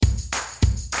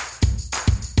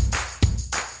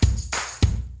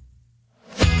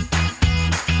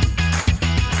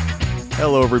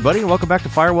Hello, everybody, and welcome back to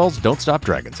Firewalls Don't Stop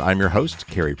Dragons. I'm your host,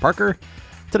 Kerry Parker.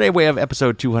 Today we have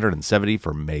episode 270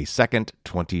 for May 2nd,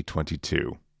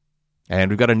 2022.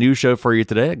 And we've got a new show for you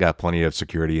today. I got plenty of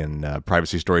security and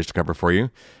privacy stories to cover for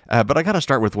you. But I got to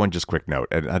start with one just quick note.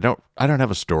 And I don't have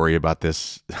a story about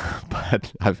this,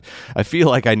 but I feel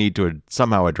like I need to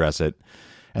somehow address it.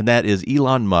 And that is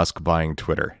Elon Musk buying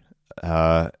Twitter.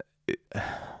 The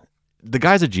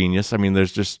guy's a genius. I mean,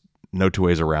 there's just no two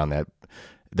ways around that.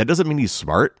 That doesn't mean he's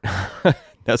smart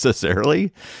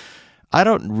necessarily. I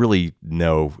don't really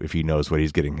know if he knows what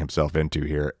he's getting himself into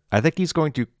here. I think he's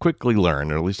going to quickly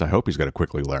learn, or at least I hope he's going to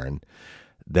quickly learn,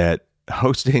 that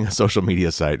hosting a social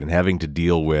media site and having to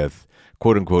deal with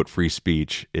quote-unquote free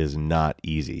speech is not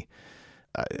easy.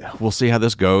 We'll see how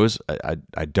this goes.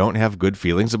 I don't have good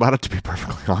feelings about it, to be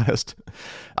perfectly honest.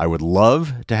 I would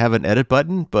love to have an edit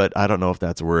button, but I don't know if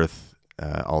that's worth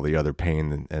all the other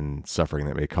pain and suffering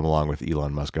that may come along with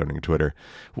Elon Musk owning Twitter.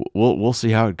 We'll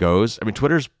see how it goes. I mean,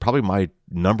 Twitter's probably my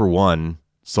number one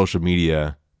social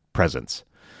media presence.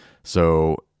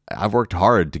 So I've worked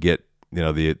hard to get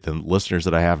the listeners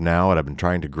that I have now, and I've been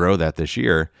trying to grow that this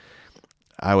year.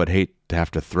 I would hate to have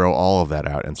to throw all of that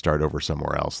out and start over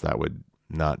somewhere else. That would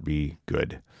not be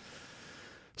good.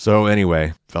 So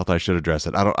anyway, felt I should address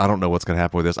it. I don't know what's going to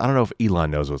happen with this. I don't know if Elon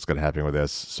knows what's going to happen with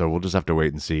this. So we'll just have to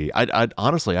wait and see. I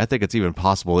honestly, I think it's even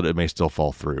possible that it may still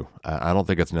fall through. I don't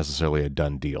think it's necessarily a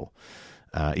done deal,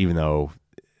 even though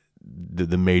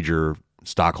the major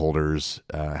stockholders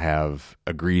have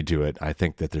agreed to it. I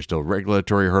think that there's still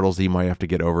regulatory hurdles he might have to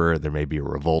get over. There may be a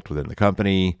revolt within the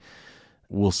company.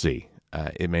 We'll see.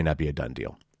 It may not be a done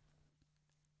deal.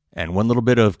 And one little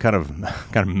bit of kind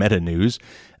of meta news.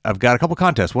 I've got a couple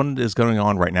contests. One is going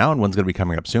on right now, and one's going to be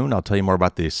coming up soon. I'll tell you more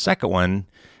about the second one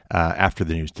after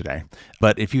the news today.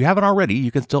 But if you haven't already, you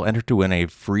can still enter to win a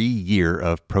free year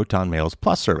of Proton Mail's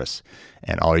Plus service.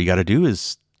 And all you got to do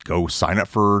is go sign up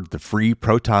for the free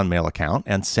Proton Mail account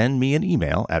and send me an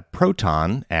email at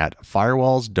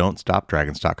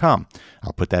proton@firewallsdon'tstopdragons.com.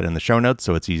 I'll put that in the show notes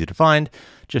so it's easy to find.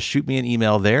 Just shoot me an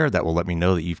email there. That will let me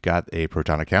know that you've got a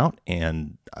Proton account,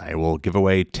 and I will give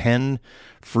away 10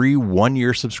 free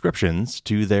 1-year subscriptions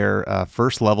to their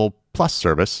first level Plus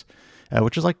service,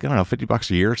 which is like, $50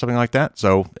 a year or something like that.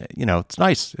 So, it's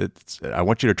nice. I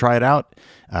want you to try it out.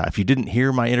 If you didn't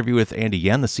hear my interview with Andy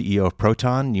Yen, the CEO of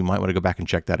Proton, you might want to go back and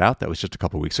check that out. That was just a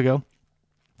couple of weeks ago.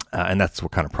 And that's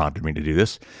what kind of prompted me to do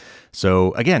this.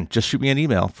 So again, just shoot me an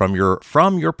email from your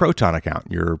Proton account,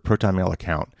 your Proton Mail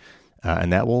account,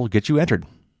 and that will get you entered.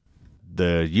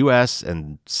 The U.S.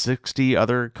 and 60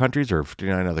 other countries, or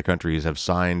 59 other countries, have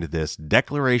signed this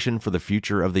Declaration for the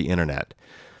Future of the Internet.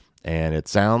 And it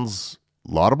sounds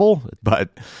laudable,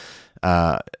 but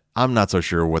I'm not so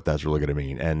sure what that's really going to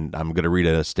mean. And I'm going to read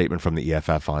a statement from the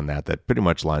EFF on that pretty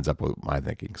much lines up with my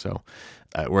thinking. So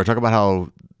we're going to talk about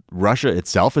how Russia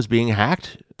itself is being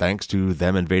hacked thanks to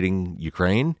them invading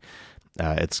Ukraine.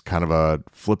 It's kind of a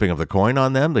flipping of the coin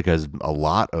on them because a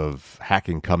lot of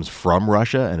hacking comes from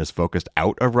Russia and is focused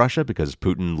out of Russia because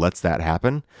Putin lets that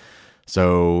happen.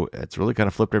 So it's really kind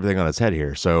of flipped everything on its head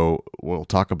here. So we'll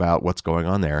talk about what's going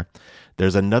on there.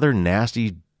 There's another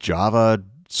nasty Java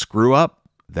screw up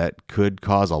that could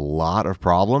cause a lot of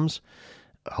problems.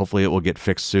 Hopefully it will get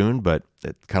fixed soon, but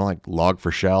it's kind of like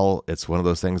Log4Shell. It's one of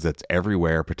those things that's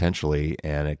everywhere potentially,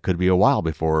 and it could be a while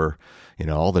before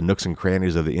all the nooks and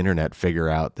crannies of the internet figure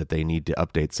out that they need to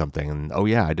update something. And oh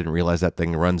yeah, I didn't realize that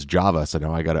thing runs Java, so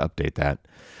now I got to update that.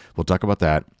 We'll talk about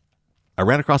that. I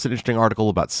ran across an interesting article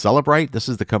about Cellebrite. This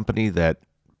is the company that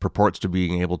purports to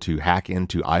being able to hack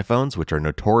into iPhones, which are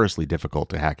notoriously difficult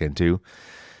to hack into.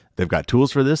 They've got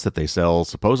tools for this that they sell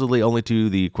supposedly only to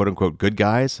the quote-unquote good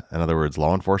guys, in other words,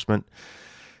 law enforcement,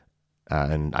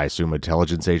 and I assume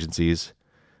intelligence agencies.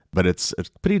 But it's a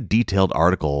pretty detailed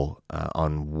article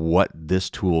on what this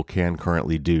tool can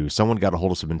currently do. Someone got a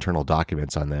hold of some internal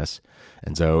documents on this,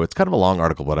 and so it's kind of a long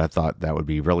article, but I thought that would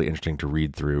be really interesting to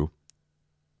read through.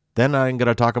 Then I'm going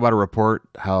to talk about a report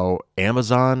how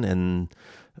Amazon and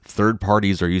third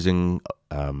parties are using,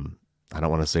 I don't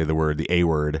want to say the A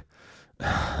word,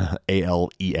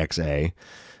 Alexa,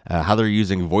 how they're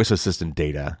using voice assistant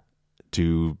data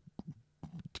to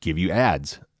give you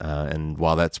ads. And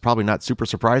while that's probably not super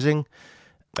surprising,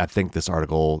 I think this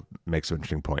article makes some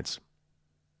interesting points.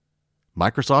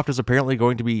 Microsoft is apparently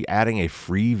going to be adding a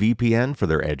free VPN for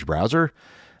their Edge browser.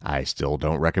 I still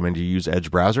don't recommend you use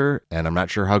Edge browser, and I'm not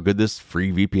sure how good this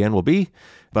free VPN will be,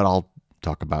 but I'll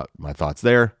talk about my thoughts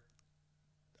there.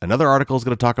 Another article is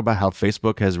going to talk about how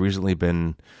Facebook has recently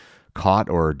been caught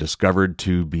or discovered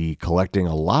to be collecting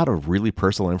a lot of really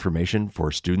personal information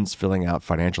for students filling out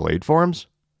financial aid forms.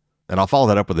 And I'll follow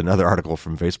that up with another article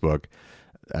from Facebook.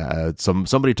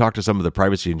 Somebody talked to some of the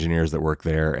privacy engineers that work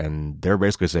there, and they're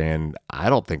basically saying, I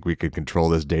don't think we could control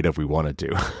this data if we wanted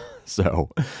to. So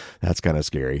that's kind of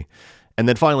scary. And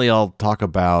then finally, I'll talk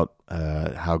about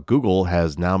how Google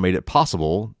has now made it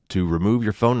possible to remove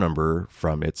your phone number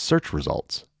from its search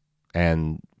results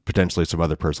and potentially some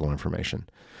other personal information.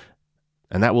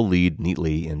 And that will lead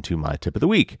neatly into my tip of the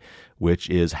week, which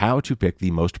is how to pick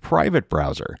the most private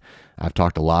browser. I've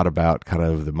talked a lot about kind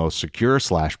of the most secure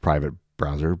 / private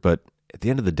browser, but at the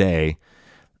end of the day,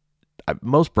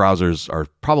 most browsers are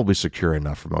probably secure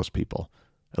enough for most people,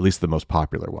 at least the most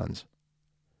popular ones.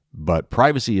 But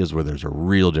privacy is where there's a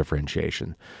real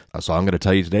differentiation. So I'm going to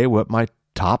tell you today what my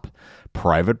top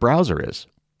private browser is.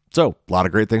 So, a lot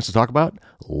of great things to talk about.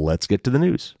 Let's get to the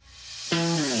news.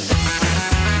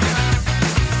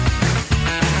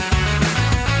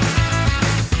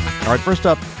 All right, first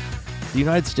up, the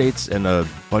United States and a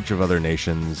bunch of other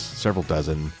nations, several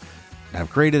dozen, have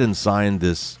created and signed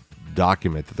this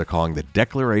document that they're calling the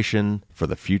Declaration for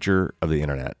the Future of the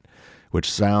Internet, which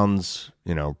sounds,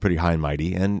 pretty high and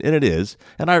mighty, and it is.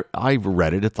 And I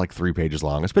read it. It's like 3 pages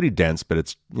long. It's pretty dense, but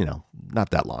it's, not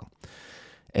that long.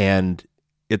 And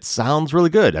it sounds really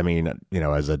good. I mean,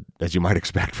 as you might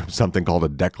expect from something called a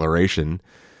declaration,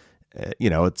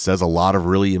 it says a lot of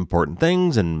really important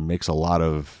things and makes a lot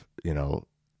of,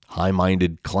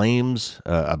 high-minded claims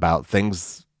about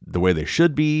things the way they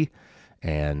should be,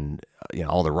 and,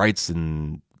 all the rights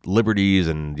and liberties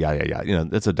and yeah.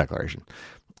 It's a declaration.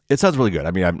 It sounds really good.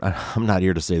 I mean, I'm not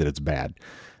here to say that it's bad,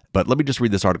 but let me just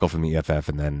read this article from the EFF,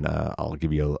 and then I'll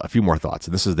give you a few more thoughts.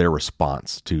 And this is their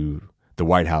response to the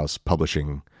White House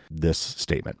publishing this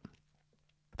statement.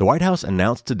 The White House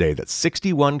announced today that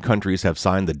 61 countries have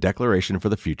signed the Declaration for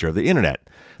the Future of the Internet.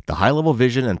 The high-level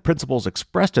vision and principles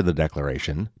expressed in the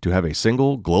declaration to have a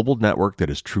single global network that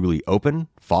is truly open,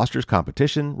 fosters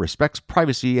competition, respects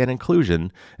privacy and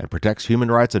inclusion, and protects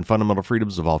human rights and fundamental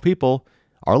freedoms of all people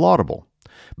are laudable.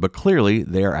 But clearly,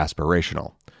 they are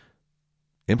aspirational.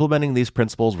 Implementing these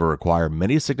principles will require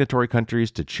many signatory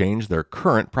countries to change their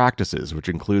current practices, which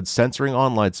include censoring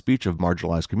online speech of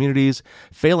marginalized communities,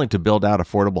 failing to build out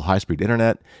affordable high-speed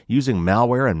internet, using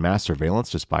malware and mass surveillance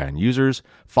to spy on users,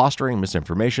 fostering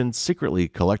misinformation, secretly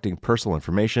collecting personal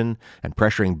information, and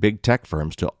pressuring big tech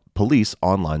firms to police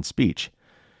online speech.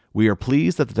 We are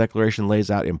pleased that the Declaration lays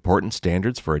out important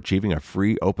standards for achieving a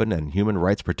free, open, and human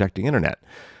rights-protecting internet.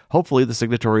 Hopefully, the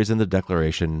signatories in the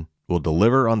Declaration will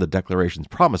deliver on the Declaration's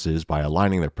promises by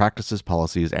aligning their practices,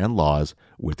 policies, and laws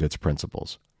with its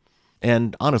principles.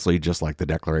 And honestly, just like the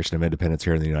Declaration of Independence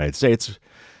here in the United States,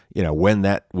 when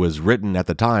that was written at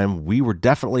the time, we were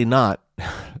definitely not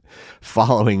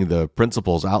following the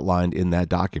principles outlined in that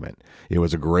document. It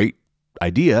was a great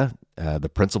idea. The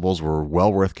principles were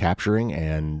well worth capturing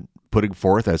and putting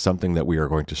forth as something that we are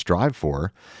going to strive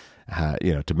for,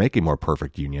 to make a more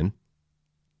perfect union.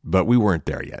 But we weren't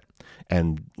there yet.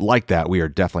 And like that, we are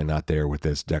definitely not there with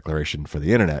this Declaration for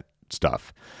the Internet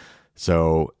stuff.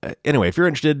 So anyway, if you're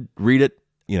interested, read it.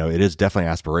 It is definitely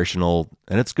aspirational,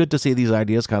 and it's good to see these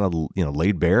ideas kind of,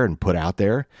 laid bare and put out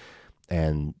there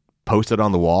and posted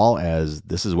on the wall as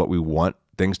this is what we want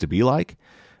things to be like.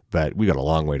 But we got a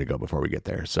long way to go before we get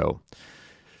there. So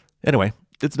anyway,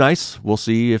 it's nice. We'll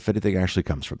see if anything actually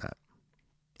comes from that.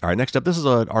 All right, next up, this is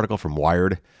an article from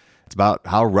Wired. It's about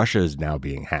how Russia is now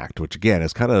being hacked, which again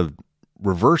is kind of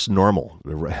reverse normal.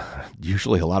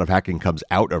 Usually a lot of hacking comes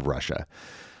out of Russia.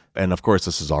 And of course,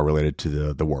 this is all related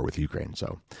to the war with Ukraine.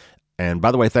 And by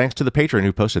the way, thanks to the patron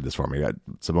who posted this for me.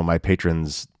 Some of my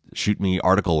patrons shoot me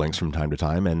article links from time to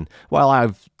time. And while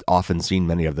I've often seen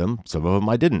many of them, some of them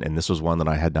I didn't. And this was one that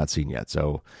I had not seen yet.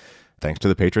 So thanks to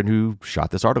the patron who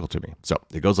shot this article to me. So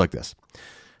it goes like this.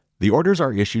 The orders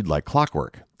are issued like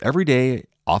clockwork. Every day,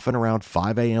 often around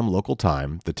 5 a.m. local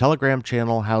time, the Telegram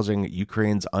channel housing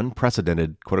Ukraine's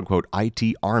unprecedented quote-unquote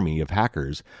IT army of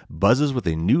hackers buzzes with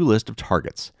a new list of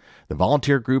targets. The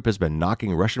volunteer group has been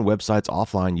knocking Russian websites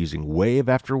offline using wave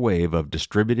after wave of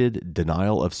distributed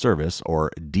denial of service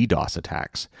or DDoS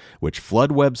attacks, which flood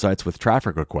websites with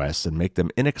traffic requests and make them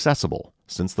inaccessible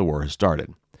since the war has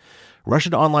started.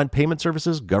 Russian online payment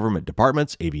services, government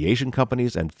departments, aviation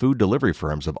companies, and food delivery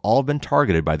firms have all been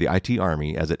targeted by the IT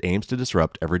army as it aims to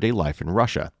disrupt everyday life in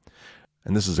Russia.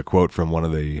 And this is a quote from one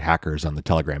of the hackers on the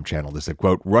Telegram channel. They said,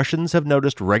 quote, "Russians have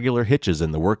noticed regular hitches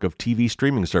in the work of TV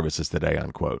streaming services today,"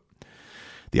 unquote.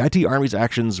 The IT Army's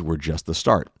actions were just the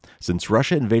start. Since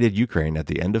Russia invaded Ukraine at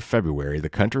the end of February, the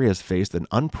country has faced an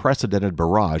unprecedented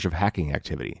barrage of hacking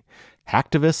activity.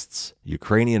 Hacktivists,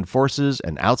 Ukrainian forces,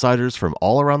 and outsiders from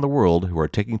all around the world who are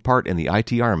taking part in the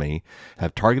IT Army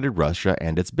have targeted Russia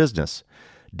and its business.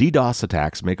 DDoS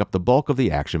attacks make up the bulk of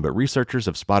the action, but researchers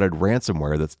have spotted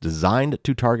ransomware that's designed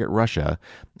to target Russia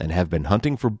and have been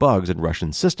hunting for bugs in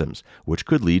Russian systems, which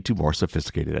could lead to more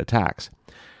sophisticated attacks.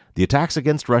 The attacks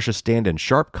against Russia stand in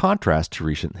sharp contrast to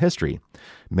recent history.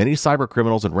 Many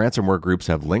cybercriminals and ransomware groups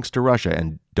have links to Russia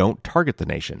and don't target the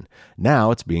nation.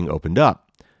 Now it's being opened up.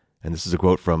 And this is a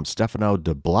quote from Stefano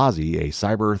de Blasi, a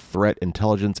cyber threat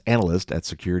intelligence analyst at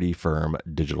security firm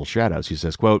Digital Shadows. He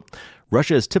says, quote,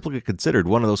 Russia is typically considered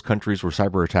one of those countries where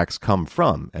cyber attacks come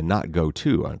from and not go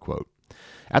to, unquote.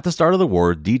 At the start of the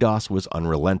war, DDoS was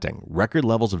unrelenting. Record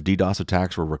levels of DDoS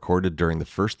attacks were recorded during the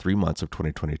first 3 months of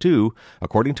 2022,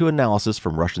 according to analysis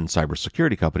from Russian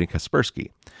cybersecurity company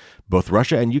Kaspersky. Both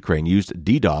Russia and Ukraine used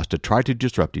DDoS to try to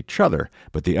disrupt each other,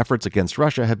 but the efforts against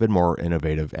Russia have been more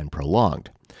innovative and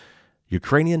prolonged.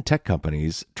 Ukrainian tech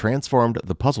companies transformed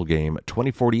the puzzle game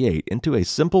 2048 into a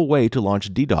simple way to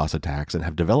launch DDoS attacks and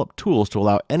have developed tools to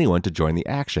allow anyone to join the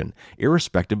action,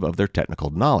 irrespective of their technical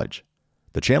knowledge.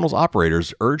 The channel's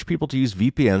operators urge people to use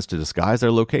VPNs to disguise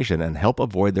their location and help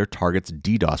avoid their targets'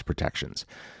 DDoS protections.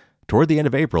 Toward the end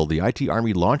of April, the IT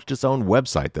Army launched its own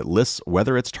website that lists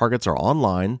whether its targets are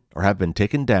online or have been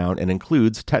taken down and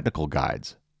includes technical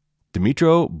guides.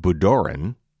 Dmytro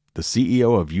Budorin, the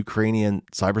CEO of Ukrainian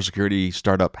cybersecurity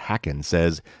startup Hacken,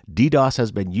 says DDoS has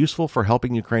been useful for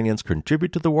helping Ukrainians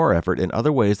contribute to the war effort in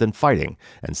other ways than fighting,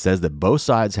 and says that both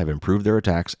sides have improved their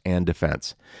attacks and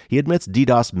defense. He admits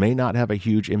DDoS may not have a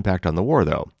huge impact on the war,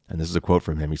 though. And this is a quote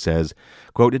from him. He says,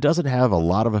 quote, it doesn't have a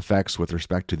lot of effects with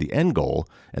respect to the end goal,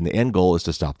 and the end goal is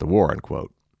to stop the war,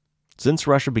 unquote. Since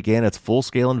Russia began its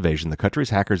full-scale invasion, the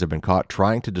country's hackers have been caught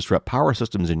trying to disrupt power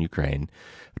systems in Ukraine,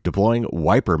 deploying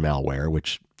wiper malware,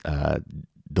 which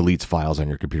deletes files on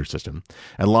your computer system,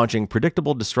 and launching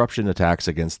predictable disruption attacks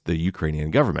against the Ukrainian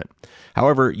government.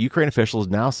 However, Ukraine officials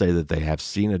now say that they have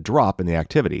seen a drop in the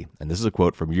activity. And this is a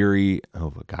quote from Yuri, I'm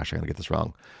going to get this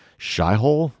wrong,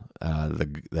 Shaihol,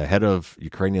 the head of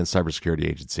Ukrainian cybersecurity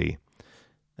agency.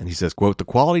 And he says, quote, the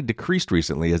quality decreased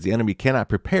recently as the enemy cannot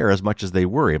prepare as much as they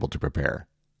were able to prepare.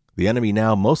 The enemy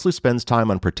now mostly spends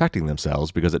time on protecting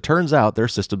themselves because it turns out their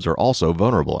systems are also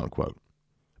vulnerable, unquote.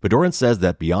 Budorin says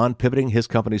that beyond pivoting his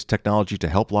company's technology to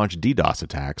help launch DDoS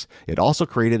attacks, it also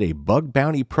created a bug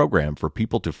bounty program for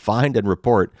people to find and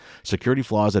report security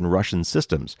flaws in Russian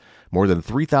systems. More than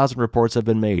 3,000 reports have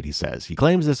been made, he says. He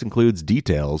claims this includes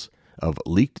details of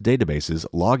leaked databases,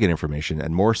 login information,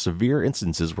 and more severe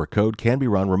instances where code can be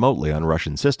run remotely on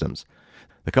Russian systems.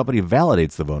 The company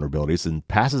validates the vulnerabilities and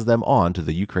passes them on to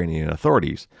the Ukrainian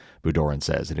authorities, Budorin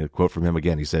says. And a quote from him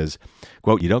again, he says,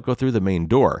 quote, you don't go through the main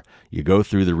door, you go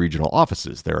through the regional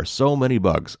offices. There are so many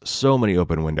bugs, so many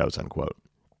open windows, unquote.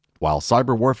 While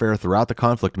cyber warfare throughout the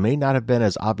conflict may not have been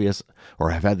as obvious or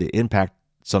have had the impact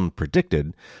some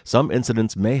predicted, some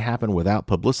incidents may happen without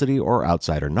publicity or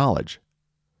outsider knowledge.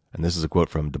 And this is a quote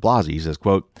from de Blasi. He says,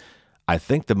 quote, I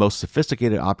think the most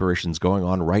sophisticated operations going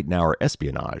on right now are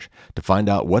espionage, to find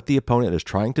out what the opponent is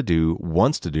trying to do,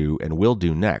 wants to do, and will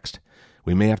do next.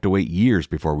 We may have to wait years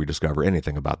before we discover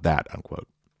anything about that, unquote.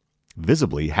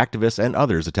 Visibly, hacktivists and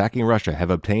others attacking Russia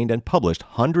have obtained and published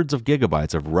hundreds of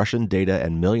gigabytes of Russian data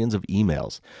and millions of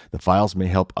emails. The files may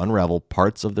help unravel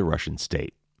parts of the Russian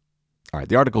state. All right,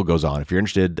 the article goes on. If you're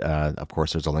interested, of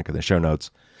course, there's a link in the show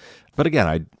notes. But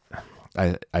again,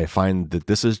 I find that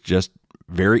this is just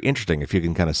very interesting if you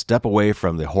can kind of step away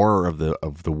from the horror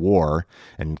of the war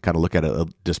and kind of look at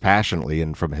it dispassionately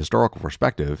and from a historical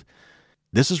perspective.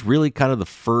 This is really kind of the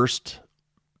first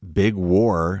big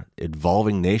war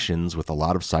involving nations with a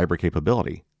lot of cyber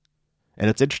capability. And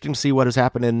it's interesting to see what has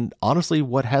happened and honestly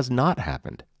what has not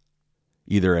happened.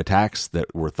 Either attacks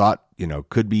that were thought,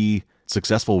 could be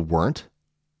successful weren't,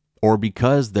 or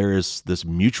because there's this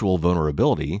mutual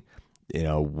vulnerability,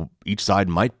 each side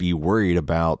might be worried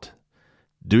about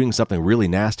doing something really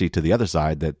nasty to the other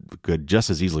side that could just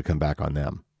as easily come back on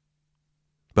them.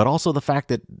 But also the fact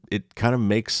that it kind of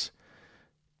makes,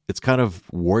 it's kind of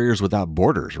warriors without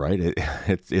borders, right?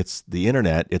 It's the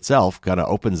internet itself kind of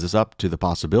opens this up to the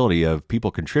possibility of people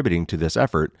contributing to this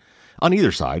effort on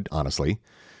either side, honestly,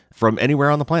 from anywhere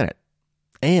on the planet.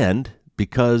 And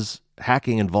because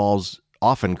hacking involves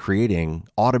often creating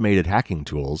automated hacking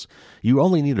tools, you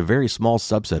only need a very small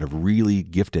subset of really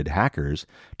gifted hackers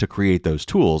to create those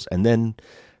tools. And then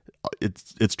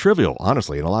it's trivial,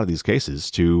 honestly, in a lot of these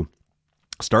cases to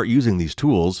start using these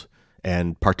tools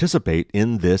and participate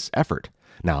in this effort.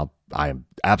 Now, I am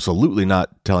absolutely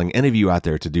not telling any of you out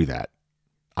there to do that.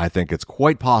 I think it's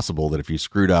quite possible that if you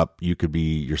screwed up, you could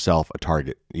be yourself a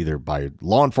target, either by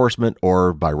law enforcement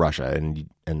or by Russia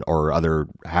and or other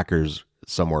hackers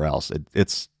somewhere else.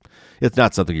 It's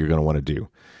not something you're going to want to do.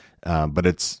 But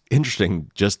it's interesting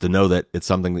just to know that it's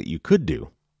something that you could do.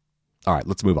 All right,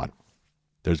 let's move on.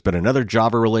 There's been another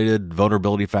Java-related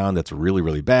vulnerability found that's really,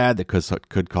 really bad that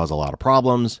could cause a lot of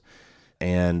problems.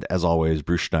 And as always,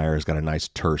 Bruce Schneier has got a nice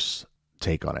terse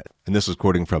take on it. And this is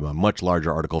quoting from a much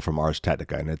larger article from Ars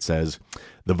Technica, and it says,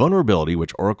 "The vulnerability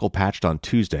which Oracle patched on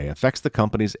Tuesday affects the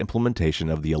company's implementation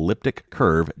of the elliptic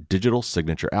curve digital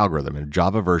signature algorithm in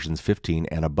Java versions 15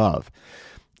 and above.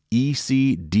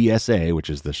 ECDSA, which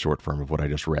is the short form of what I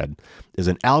just read, is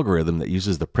an algorithm that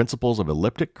uses the principles of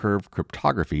elliptic curve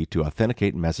cryptography to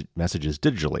authenticate messages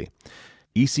digitally.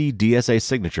 ECDSA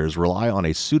signatures rely on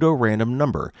a pseudo-random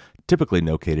number, typically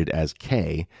notated as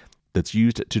K, that's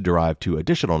used to derive two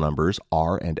additional numbers,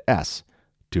 R and S.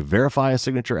 To verify a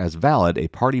signature as valid, a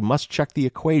party must check the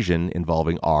equation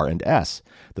involving R and S,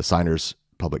 the signer's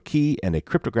public key, and a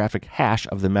cryptographic hash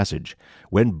of the message.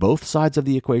 When both sides of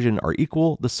the equation are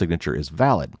equal, the signature is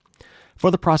valid.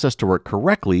 For the process to work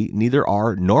correctly, neither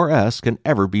R nor S can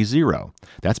ever be zero.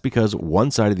 That's because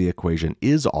one side of the equation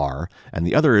is R, and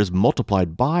the other is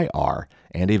multiplied by R,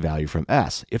 and a value from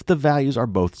S. If the values are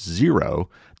both zero,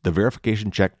 the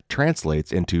verification check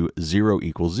translates into 0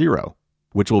 equals 0,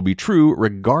 which will be true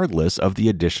regardless of the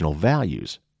additional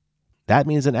values. That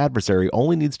means an adversary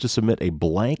only needs to submit a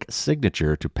blank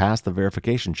signature to pass the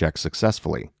verification check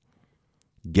successfully.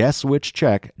 Guess which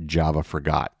check Java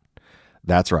forgot?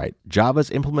 That's right, Java's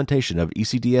implementation of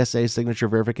ECDSA signature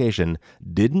verification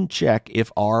didn't check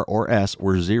if R or S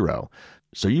were 0.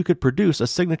 So you could produce a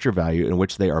signature value in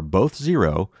which they are both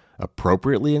 0,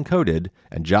 appropriately encoded,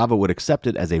 and Java would accept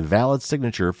it as a valid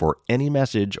signature for any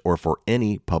message or for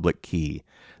any public key,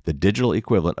 the digital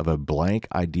equivalent of a blank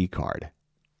ID card.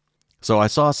 So I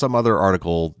saw some other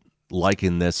article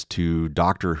liken this to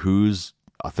Doctor Who's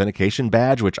authentication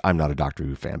badge, which I'm not a Doctor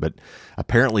Who fan, but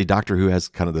apparently Doctor Who has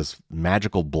kind of this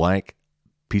magical blank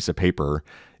piece of paper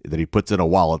that he puts in a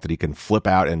wallet that he can flip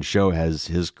out and show has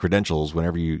his credentials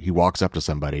whenever he walks up to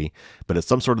somebody. But it's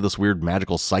some sort of this weird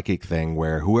magical psychic thing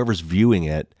where whoever's viewing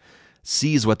it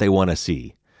sees what they want to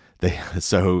see.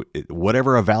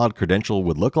 Whatever a valid credential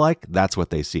would look like, that's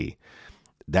what they see.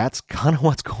 That's kind of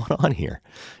what's going on here.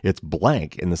 It's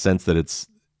blank in the sense that it's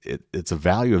a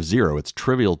value of 0. It's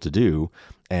trivial to do.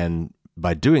 And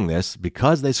by doing this,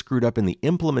 because they screwed up in the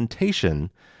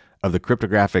implementation of the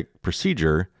cryptographic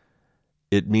procedure,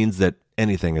 it means that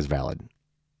anything is valid.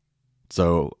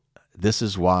 So this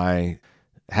is why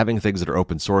having things that are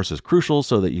open source is crucial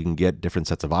so that you can get different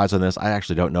sets of eyes on this. I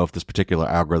actually don't know if this particular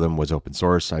algorithm was open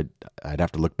source. I'd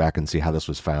have to look back and see how this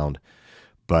was found.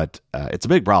 But it's a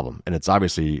big problem, and it's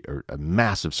obviously a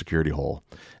massive security hole.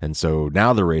 And so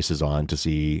now the race is on to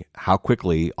see how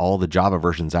quickly all the Java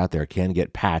versions out there can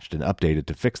get patched and updated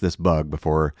to fix this bug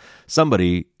before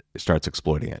somebody starts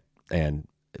exploiting it. And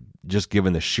just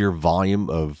given the sheer volume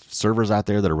of servers out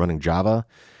there that are running Java,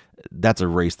 that's a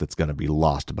race that's going to be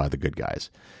lost by the good guys.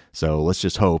 So let's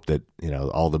just hope that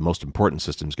all the most important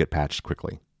systems get patched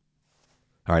quickly.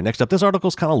 All right, next up, this article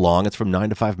is kind of long. It's from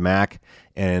 9to5Mac,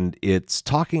 and it's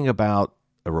talking about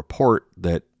a report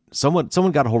that someone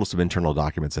got a hold of some internal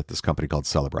documents at this company called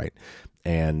Cellebrite,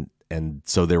 and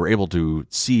so they were able to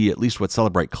see at least what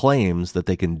Cellebrite claims that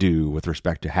they can do with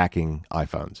respect to hacking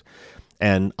iPhones.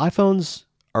 And iPhones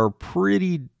are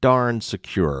pretty darn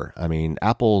secure. I mean,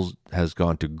 Apple has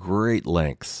gone to great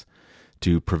lengths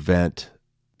to prevent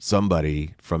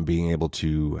somebody from being able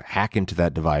to hack into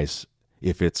that device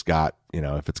if it's got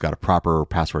a proper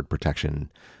password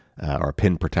protection or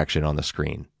PIN protection on the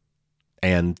screen.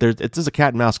 And it's just a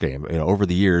cat and mouse game. Over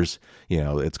the years,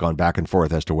 it's gone back and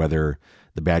forth as to whether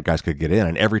the bad guys could get in.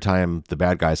 And every time the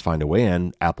bad guys find a way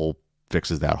in, Apple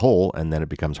fixes that hole, and then it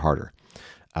becomes harder.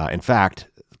 In fact,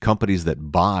 companies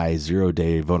that buy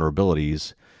zero-day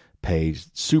vulnerabilities pay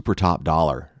super top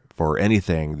dollar for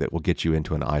anything that will get you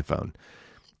into an iPhone.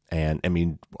 And I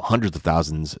mean, hundreds of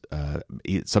thousands,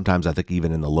 sometimes I think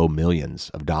even in the low millions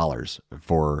of dollars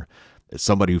for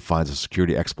somebody who finds a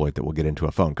security exploit that will get into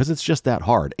a phone, because it's just that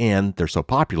hard. And they're so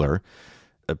popular,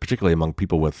 particularly among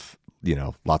people with,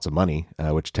 lots of money,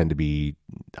 which tend to be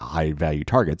high value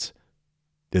targets.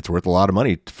 It's worth a lot of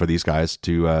money for these guys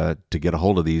to get a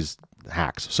hold of these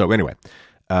hacks. So anyway,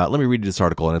 let me read you this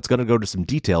article, and it's going to go to some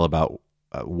detail about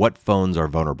what phones are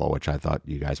vulnerable, which I thought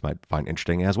you guys might find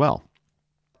interesting as well.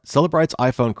 Cellebrite's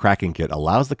iPhone Cracking Kit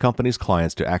allows the company's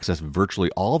clients to access virtually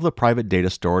all of the private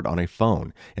data stored on a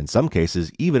phone, in some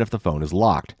cases even if the phone is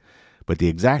locked. But the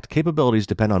exact capabilities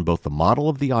depend on both the model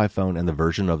of the iPhone and the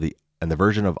version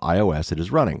of iOS it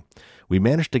is running. We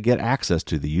managed to get access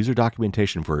to the user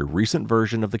documentation for a recent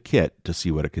version of the kit to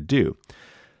see what it could do.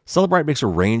 Cellebrite makes a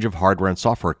range of hardware and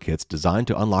software kits designed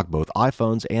to unlock both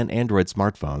iPhones and Android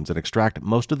smartphones and extract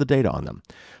most of the data on them.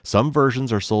 Some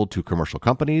versions are sold to commercial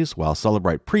companies, while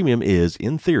Cellebrite Premium is,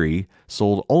 in theory,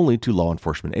 sold only to law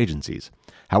enforcement agencies.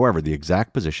 However, the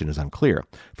exact position is unclear.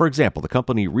 For example, the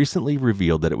company recently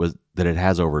revealed that it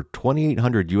has over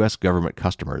 2,800 U.S. government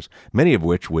customers, many of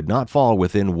which would not fall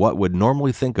within what would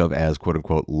normally think of as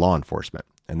 "quote-unquote" law enforcement.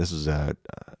 And this is a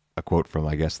quote from,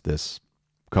 I guess, this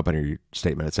company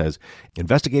statement. It says,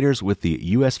 investigators with the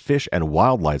U.S. Fish and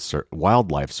Wildlife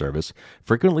Service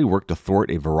frequently work to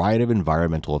thwart a variety of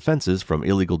environmental offenses from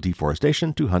illegal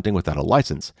deforestation to hunting without a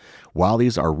license. While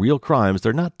these are real crimes,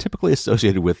 they're not typically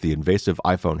associated with the invasive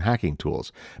iPhone hacking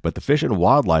tools, but the Fish and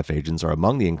Wildlife agents are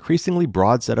among the increasingly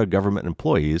broad set of government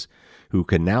employees who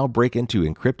can now break into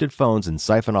encrypted phones and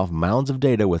siphon off mounds of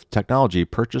data with technology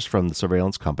purchased from the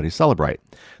surveillance company Cellebrite.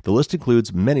 The list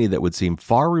includes many that would seem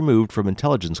far removed from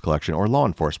intelligence collection or law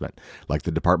enforcement, like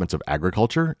the Departments of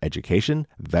Agriculture, Education,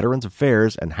 Veterans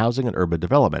Affairs, and Housing and Urban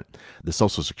Development, the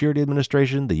Social Security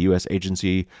Administration, the U.S.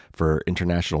 Agency for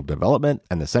International Development,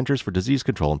 and the Centers for Disease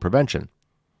Control and Prevention.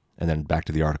 And then back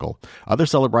to the article. Other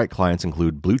Cellebrite clients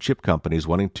include blue-chip companies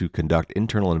wanting to conduct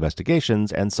internal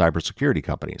investigations and cybersecurity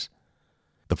companies.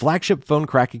 The flagship phone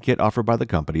cracking kit offered by the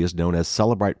company is known as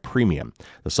Cellebrite Premium.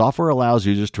 The software allows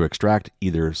users to extract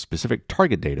either specific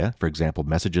target data, for example,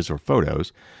 messages or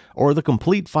photos, or the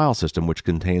complete file system, which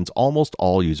contains almost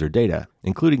all user data,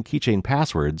 including keychain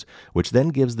passwords, which then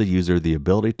gives the user the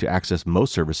ability to access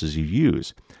most services you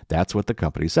use. That's what the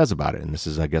company says about it. And this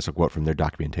is, I guess, a quote from their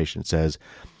documentation. It says,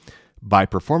 by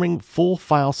performing full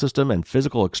file system and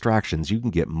physical extractions, you can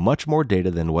get much more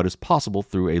data than what is possible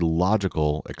through a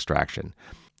logical extraction,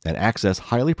 and access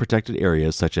highly protected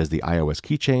areas such as the iOS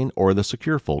keychain or the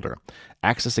secure folder.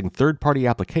 Accessing third-party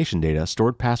application data,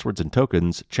 stored passwords and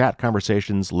tokens, chat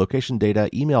conversations, location data,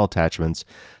 email attachments,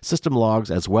 system logs,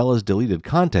 as well as deleted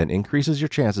content increases your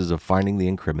chances of finding the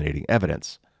incriminating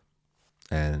evidence.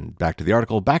 And back to the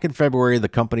article. Back in February, the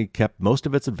company kept most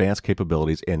of its advanced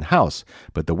capabilities in-house,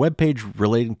 but the webpage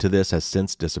relating to this has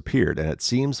since disappeared, and it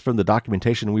seems from the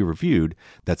documentation we reviewed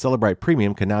that Cellebrite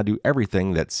Premium can now do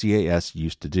everything that CAS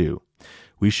used to do.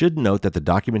 We should note that the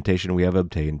documentation we have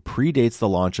obtained predates the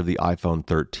launch of the iPhone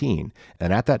 13,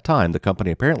 and at that time, the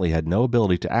company apparently had no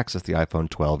ability to access the iPhone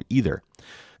 12 either.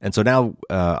 And so now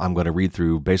I'm going to read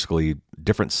through basically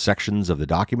different sections of the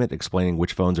document explaining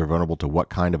which phones are vulnerable to what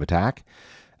kind of attack.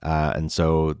 And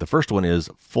so the first one is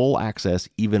full access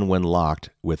even when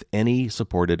locked with any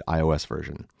supported iOS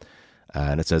version.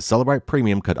 And it says Cellebrite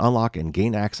Premium could unlock and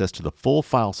gain access to the full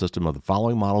file system of the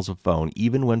following models of phone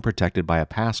even when protected by a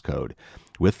passcode,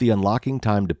 with the unlocking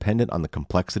time dependent on the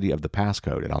complexity of the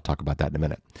passcode. And I'll talk about that in a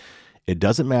minute. It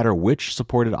doesn't matter which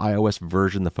supported iOS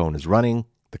version the phone is running.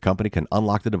 The company can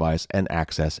unlock the device and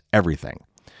access everything.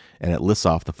 And it lists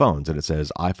off the phones, and it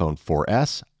says iPhone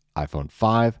 4S, iPhone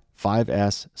 5,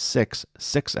 5S, 6,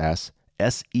 6S,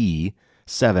 SE,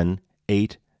 7,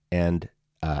 8, and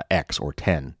X or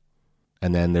 10.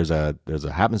 And then there's a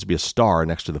happens to be a star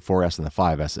next to the 4S and the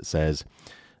 5S that says,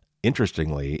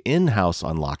 interestingly, in-house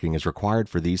unlocking is required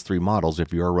for these three models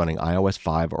if you are running iOS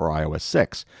 5 or iOS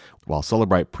 6, while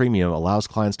Cellebrite Premium allows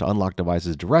clients to unlock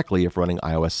devices directly if running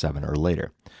iOS 7 or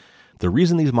later. The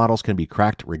reason these models can be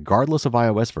cracked regardless of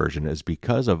iOS version is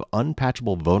because of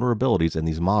unpatchable vulnerabilities in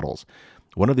these models.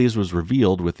 One of these was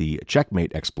revealed with the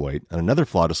Checkmate exploit, and another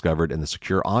flaw discovered in the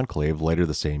Secure Enclave later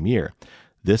the same year.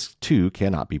 This, too,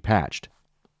 cannot be patched.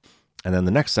 And then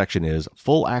the next section is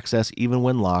full access even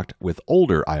when locked with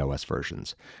older iOS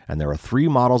versions. And there are three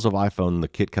models of iPhone the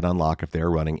kit can unlock if they are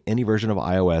running any version of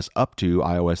iOS up to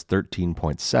iOS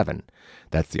 13.7.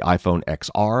 That's the iPhone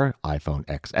XR, iPhone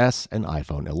XS, and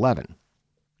iPhone 11.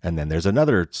 And then there's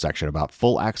another section about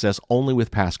full access only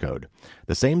with passcode.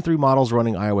 The same three models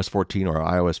running iOS 14 or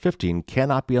iOS 15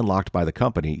 cannot be unlocked by the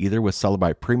company, either with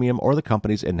Cellebrite Premium or the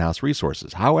company's in-house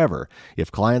resources. However,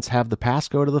 if clients have the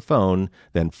passcode of the phone,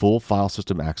 then full file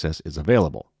system access is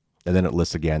available. And then it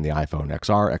lists again the iPhone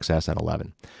XR, XS, and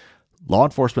 11. Law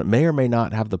enforcement may or may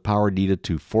not have the power needed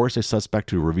to force a suspect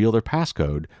to reveal their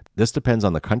passcode. This depends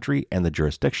on the country and the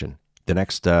jurisdiction. The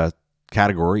next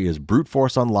category is brute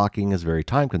force unlocking is very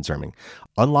time consuming.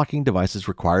 Unlocking devices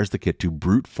requires the kit to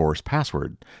brute force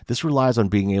password. This relies on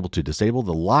being able to disable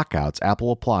the lockouts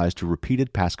Apple applies to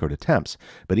repeated passcode attempts,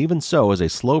 but even so is a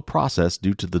slow process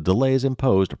due to the delays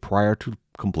imposed prior to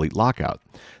complete lockout.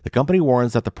 The company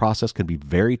warns that the process can be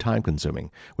very time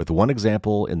consuming, with one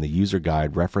example in the user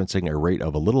guide referencing a rate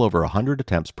of a little over 100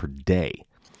 attempts per day.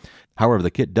 However,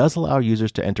 the kit does allow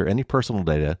users to enter any personal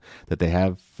data that they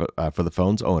have for the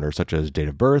phone's owner, such as date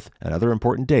of birth and other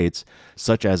important dates,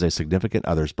 such as a significant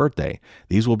other's birthday.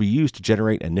 These will be used to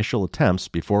generate initial attempts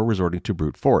before resorting to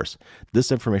brute force.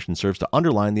 This information serves to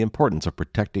underline the importance of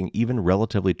protecting even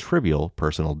relatively trivial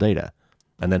personal data.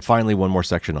 And then finally, one more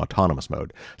section, autonomous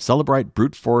mode. Cellebrite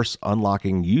brute force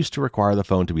unlocking used to require the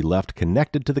phone to be left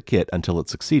connected to the kit until it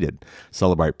succeeded.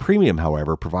 Cellebrite Premium,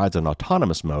 however, provides an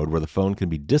autonomous mode where the phone can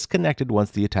be disconnected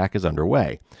once the attack is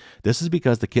underway. This is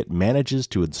because the kit manages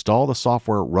to install the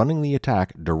software running the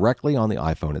attack directly on the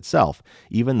iPhone itself,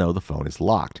 even though the phone is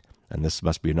locked. And this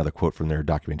must be another quote from their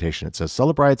documentation. It says,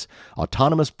 Cellebrite's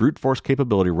autonomous brute force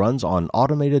capability runs on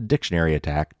automated dictionary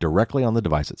attack directly on the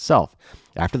device itself.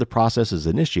 After the process is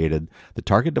initiated, the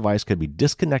target device can be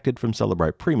disconnected from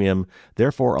Cellebrite Premium,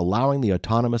 therefore allowing the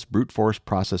autonomous brute force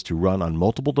process to run on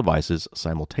multiple devices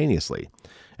simultaneously.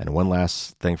 And one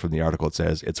last thing from the article, it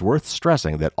says, it's worth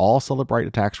stressing that all Cellebrite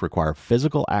attacks require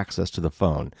physical access to the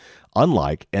phone,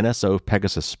 unlike NSO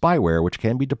Pegasus spyware, which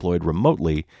can be deployed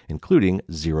remotely, including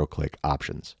zero-click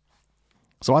options.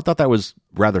 So I thought that was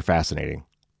rather fascinating.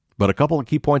 But a couple of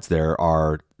key points there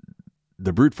are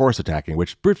the brute force attacking,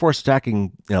 which brute force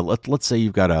attacking, let's say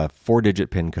you've got a 4-digit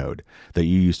PIN code that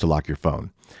you use to lock your phone.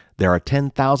 There are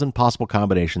 10,000 possible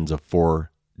combinations of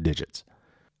 4 digits.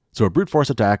 So a brute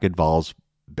force attack involves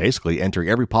basically entering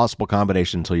every possible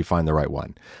combination until you find the right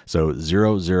one. So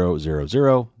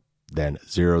 0000, then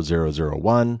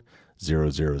 0001,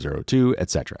 0002,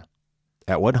 etc.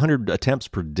 At 100 attempts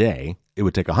per day, it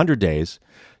would take 100 days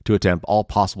to attempt all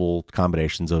possible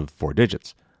combinations of 4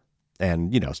 digits.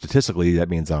 And, statistically, that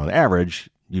means that on average,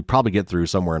 you'd probably get through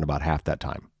somewhere in about half that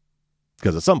time.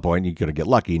 Because at some point, you're going to get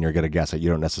lucky and you're going to guess it. You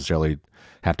don't necessarily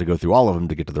have to go through all of them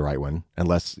to get to the right one,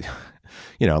 unless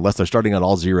they're starting on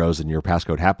all zeros and your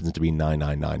passcode happens to be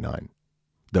 9999.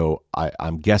 Though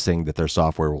I'm guessing that their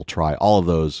software will try all of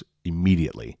those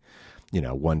immediately.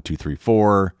 1, 2, 3,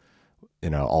 4,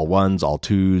 all ones, all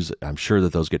twos. I'm sure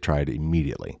that those get tried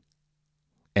immediately.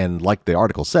 And like the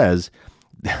article says,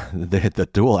 the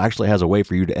tool actually has a way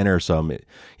for you to enter some,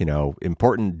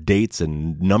 important dates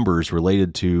and numbers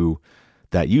related to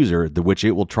that user, which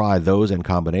it will try those and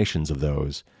combinations of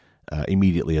those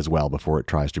immediately as well before it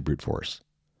tries to brute force.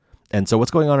 And so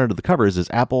what's going on under the covers is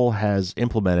Apple has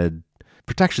implemented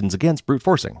protections against brute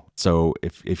forcing. So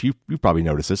if you've probably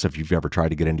noticed this, if you've ever tried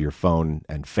to get into your phone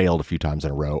and failed a few times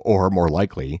in a row, or more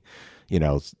likely,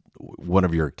 one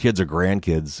of your kids or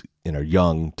grandkids,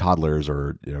 young toddlers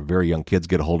or very young kids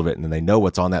get a hold of it and then they know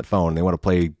what's on that phone and they want to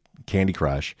play Candy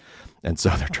Crush. And so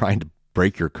they're trying to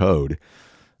break your code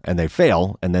and they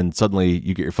fail. And then suddenly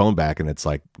you get your phone back and it's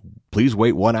like, please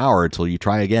wait 1 hour until you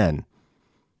try again.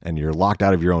 And you're locked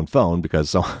out of your own phone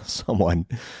because someone,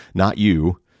 not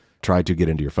you, tried to get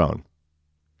into your phone.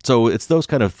 So it's those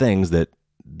kind of things that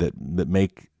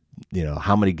make,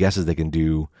 how many guesses they can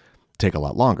do take a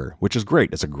lot longer, which is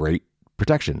great. It's a great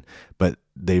protection, but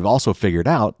they've also figured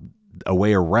out a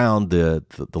way around the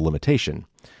limitation.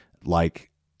 Like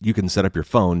you can set up your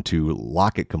phone to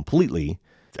lock it completely,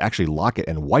 actually lock it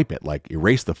and wipe it, like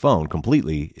erase the phone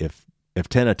completely if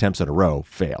 10 attempts in a row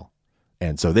fail.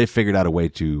 And so they've figured out a way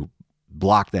to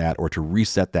block that or to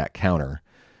reset that counter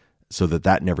so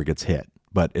that never gets hit.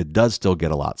 But it does still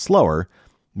get a lot slower,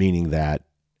 meaning that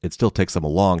it still takes them a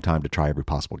long time to try every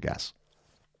possible guess.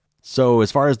 So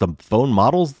as far as the phone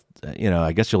models,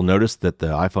 I guess you'll notice that the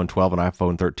iPhone 12 and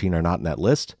iPhone 13 are not in that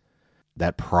list.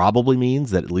 That probably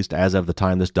means that at least as of the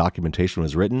time this documentation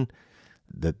was written,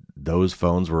 that those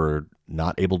phones were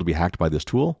not able to be hacked by this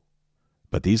tool.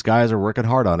 But these guys are working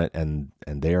hard on it, and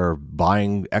they are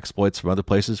buying exploits from other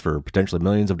places for potentially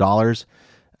millions of dollars,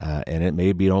 and it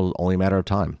may be only a matter of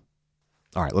time.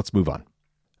 All right, let's move on.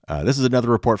 This is another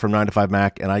report from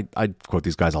 9to5Mac, and I quote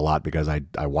these guys a lot because I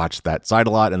watch that site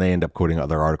a lot, and they end up quoting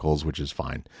other articles, which is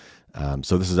fine.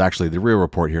 So this is actually, the real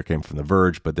report here came from The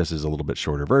Verge, but this is a little bit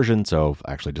shorter version, so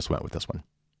I actually just went with this one.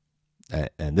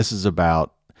 And this is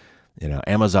about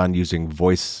Amazon using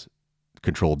voice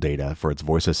control data for its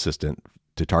voice assistant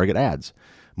to target ads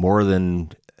more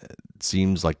than it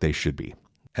seems like they should be.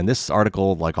 And this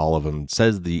article, like all of them,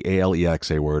 says the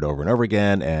ALEXA word over and over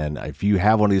again. And if you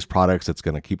have one of these products, it's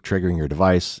going to keep triggering your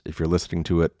device if you're listening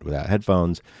to it without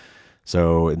headphones.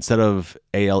 So instead of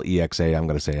Alexa, I'm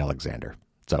going to say Alexander.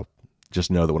 So just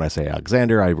know that when I say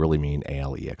Alexander, I really mean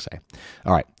Alexa.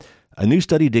 All right. A new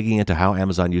study digging into how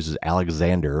Amazon uses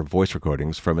Alexander voice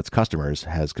recordings from its customers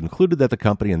has concluded that the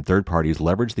company and third parties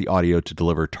leverage the audio to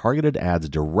deliver targeted ads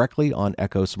directly on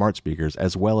Echo smart speakers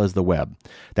as well as the web.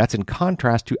 That's in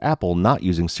contrast to Apple not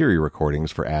using Siri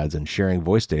recordings for ads and sharing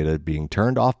voice data being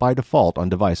turned off by default on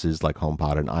devices like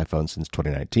HomePod and iPhone since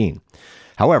 2019.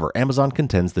 However, Amazon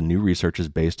contends the new research is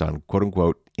based on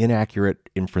quote-unquote inaccurate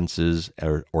inferences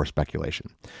or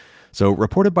speculation. So,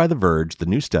 reported by The Verge, the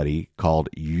new study called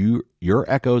Your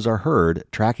Echoes Are Heard,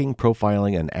 Tracking,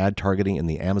 Profiling, and Ad Targeting in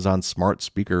the Amazon Smart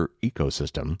Speaker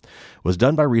Ecosystem was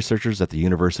done by researchers at the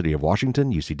University of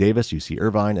Washington, UC Davis, UC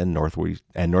Irvine, and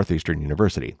Northeastern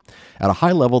University. At a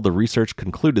high level, the research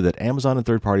concluded that Amazon and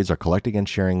third parties are collecting and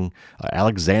sharing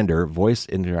Alexander voice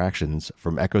interactions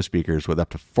from Echo speakers with up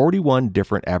to 41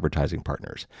 different advertising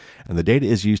partners. And the data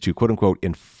is used to, quote-unquote,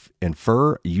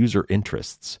 infer user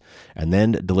interests, and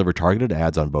then deliver targeted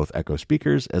ads on both Echo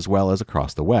speakers as well as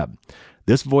across the web.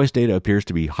 This voice data appears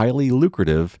to be highly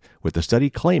lucrative, with the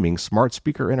study claiming smart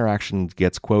speaker interaction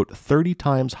gets, quote, 30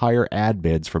 times higher ad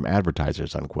bids from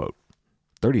advertisers, unquote.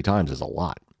 30 times is a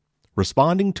lot.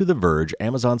 Responding to The Verge,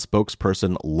 Amazon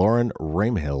spokesperson Lauren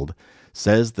Ramhild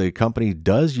says the company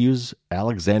does use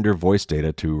Alexander voice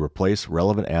data to replace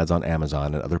relevant ads on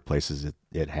Amazon and other places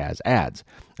it has ads.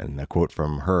 And a quote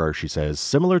from her, she says,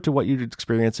 similar to what you'd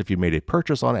experience if you made a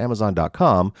purchase on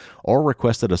Amazon.com or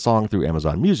requested a song through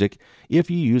Amazon Music,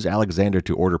 if you use Alexander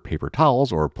to order paper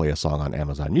towels or play a song on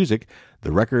Amazon Music,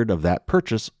 the record of that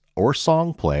purchase or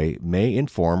song play may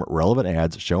inform relevant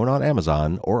ads shown on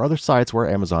Amazon or other sites where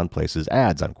Amazon places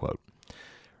ads, unquote.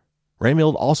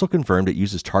 Ramhild also confirmed it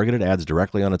uses targeted ads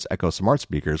directly on its Echo smart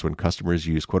speakers when customers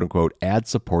use quote-unquote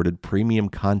ad-supported premium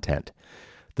content.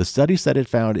 The study said it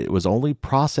found it was only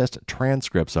processed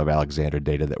transcripts of Alexander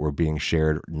data that were being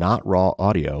shared, not raw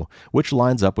audio, which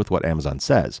lines up with what Amazon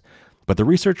says. But the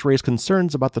research raised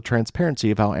concerns about the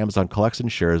transparency of how Amazon collects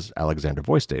and shares Alexander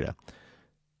voice data.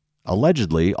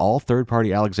 Allegedly, all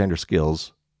third-party Alexander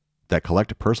skills that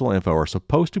collect personal info are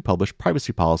supposed to publish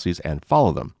privacy policies and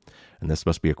follow them. And this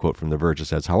must be a quote from The Verge. It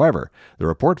says, however, the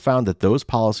report found that those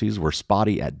policies were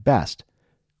spotty at best,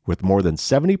 with more than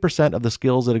 70% of the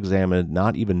skills it examined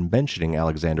not even mentioning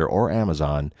Alexander or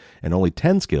Amazon, and only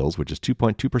 10 skills, which is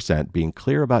 2.2%, being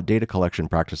clear about data collection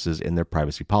practices in their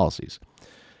privacy policies.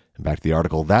 And back to the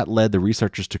article, that led the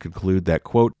researchers to conclude that,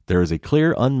 quote, there is a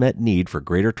clear unmet need for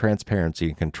greater transparency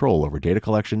and control over data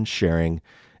collection, sharing,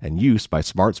 and use by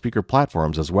smart speaker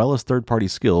platforms as well as third-party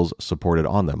skills supported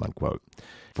on them, unquote.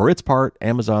 For its part,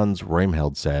 Amazon's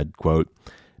Ramhild said, quote,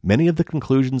 many of the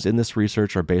conclusions in this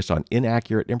research are based on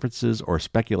inaccurate inferences or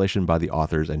speculation by the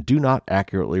authors and do not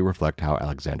accurately reflect how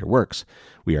Alexander works.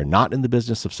 We are not in the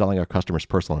business of selling our customers'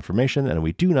 personal information, and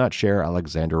we do not share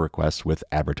Alexander requests with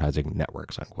advertising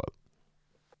networks, unquote.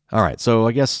 All right, so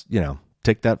I guess,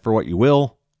 take that for what you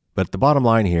will, but the bottom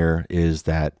line here is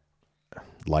that,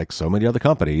 like so many other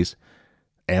companies,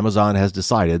 Amazon has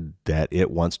decided that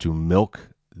it wants to milk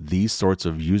these sorts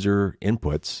of user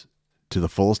inputs to the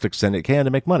fullest extent it can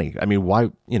to make money. I mean,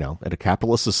 why, at a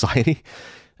capitalist society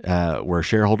where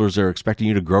shareholders are expecting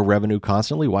you to grow revenue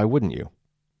constantly, why wouldn't you?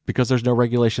 Because there's no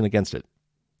regulation against it.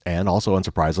 And also,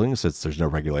 unsurprisingly, since there's no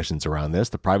regulations around this,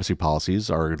 the privacy policies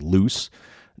are loose,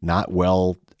 not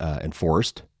well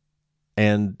enforced.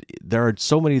 And there are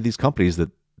so many of these companies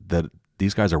that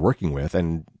these guys are working with,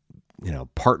 and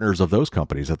partners of those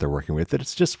companies that they're working with, that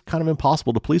it's just kind of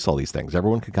impossible to police all these things.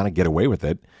 Everyone can kind of get away with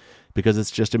it because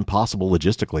it's just impossible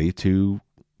logistically to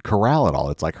corral it all.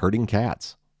 It's like herding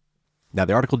cats. Now,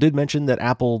 the article did mention that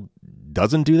Apple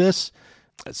doesn't do this,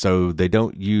 so they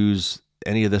don't use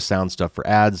any of this sound stuff for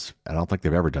ads. I don't think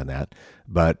they've ever done that,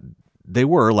 but they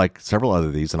were, like several other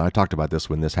of these, and I talked about this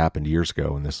when this happened years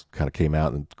ago, when this kind of came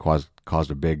out and caused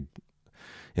a big,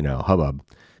 hubbub.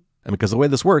 Because the way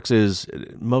this works is,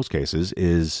 in most cases,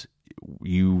 is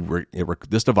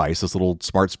this device, this little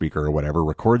smart speaker or whatever,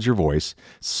 records your voice,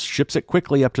 ships it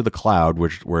quickly up to the cloud,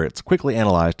 where it's quickly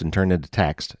analyzed and turned into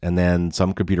text, and then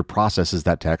some computer processes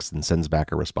that text and sends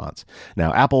back a response.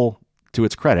 Now, Apple, to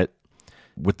its credit,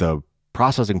 with the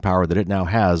processing power that it now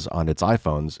has on its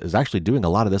iPhones, is actually doing a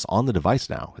lot of this on the device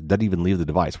now. It doesn't even leave the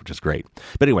device, which is great.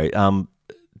 But anyway,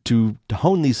 to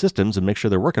hone these systems and make sure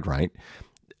they're working right,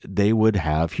 they would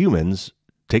have humans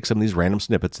take some of these random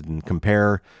snippets and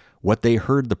compare what they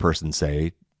heard the person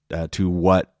say to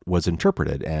what was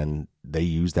interpreted, and they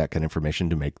use that kind of information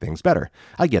to make things better.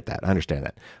 I get that. I understand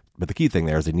that. But the key thing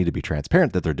there is they need to be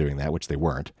transparent that they're doing that, which they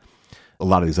weren't. a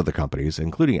lot of these other companies,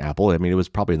 including Apple. I mean, it was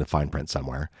probably in the fine print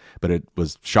somewhere, but it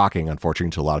was shocking,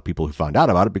 unfortunately, to a lot of people who found out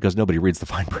about it because nobody reads the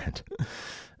fine print.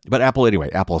 But Apple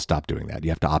has stopped doing that. You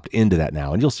have to opt into that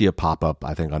now, and you'll see a pop up,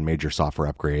 I think, on major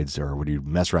software upgrades, or when you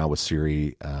mess around with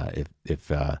Siri,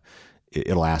 if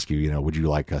it'll ask you, would you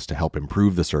like us to help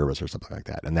improve the service or something like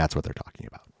that, and that's what they're talking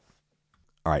about.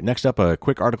 All right, next up, a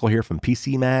quick article here from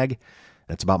PC Mag.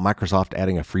 It's about Microsoft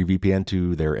adding a free VPN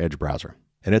to their Edge browser.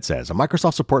 And it says, a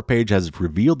Microsoft support page has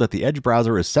revealed that the Edge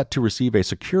browser is set to receive a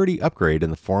security upgrade in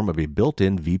the form of a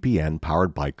built-in VPN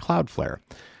powered by Cloudflare.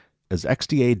 As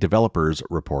XDA Developers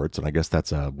reports, and I guess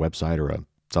that's a website or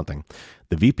something,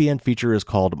 the VPN feature is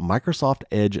called Microsoft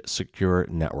Edge Secure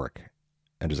Network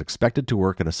and is expected to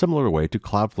work in a similar way to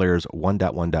Cloudflare's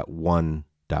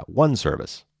 1.1.1.1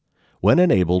 service. When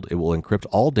enabled, it will encrypt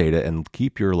all data and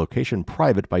keep your location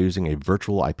private by using a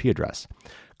virtual IP address.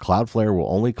 Cloudflare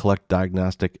will only collect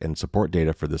diagnostic and support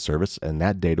data for this service, and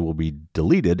that data will be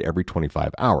deleted every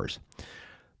 25 hours.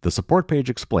 The support page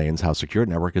explains how Secure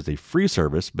Network is a free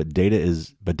service, but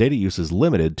data use is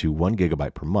limited to 1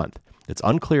 gigabyte per month. It's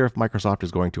unclear if Microsoft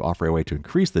is going to offer a way to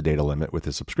increase the data limit with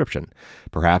a subscription.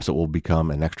 Perhaps it will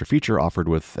become an extra feature offered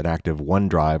with an active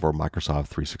OneDrive or Microsoft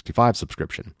 365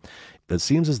 subscription. It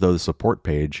seems as though the support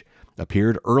page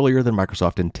appeared earlier than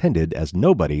Microsoft intended, as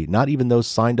nobody, not even those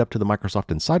signed up to the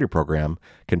Microsoft Insider program,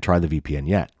 can try the VPN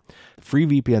yet. Free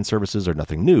VPN services are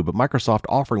nothing new, but Microsoft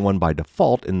offering one by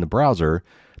default in the browser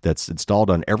that's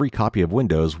installed on every copy of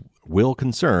Windows will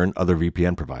concern other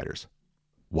VPN providers.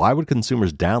 Why would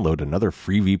consumers download another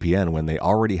free VPN when they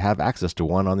already have access to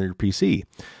one on their PC?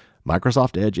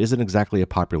 Microsoft Edge isn't exactly a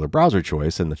popular browser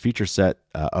choice, and the feature set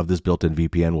of this built-in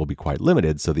VPN will be quite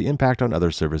limited, so the impact on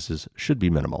other services should be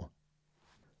minimal.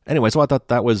 Anyway, so I thought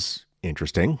that was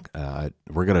interesting.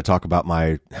 We're going to talk about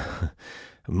my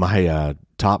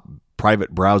top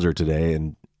private browser today,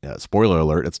 and spoiler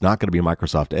alert, it's not going to be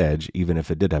Microsoft Edge, even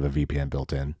if it did have a VPN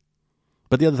built in.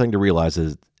 But the other thing to realize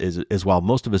is while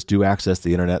most of us do access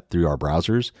the internet through our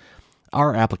browsers,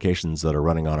 our applications that are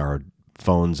running on our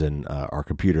phones and our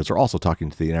computers are also talking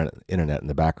to the internet in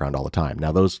the background all the time.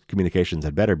 Now, those communications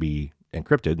had better be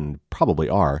encrypted, and probably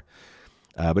are.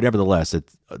 But nevertheless,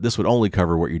 this would only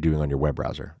cover what you're doing on your web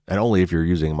browser, and only if you're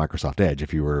using Microsoft Edge.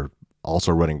 If you were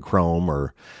also running Chrome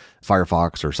or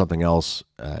Firefox or something else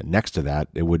next to that,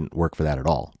 it wouldn't work for that at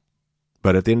all.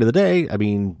 But at the end of the day, I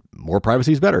mean, more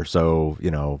privacy is better. So,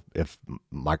 if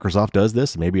Microsoft does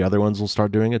this, maybe other ones will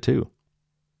start doing it too.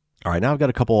 All right, now I've got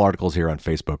a couple articles here on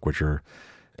Facebook,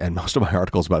 and most of my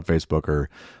articles about Facebook are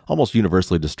almost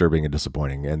universally disturbing and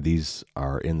disappointing, and these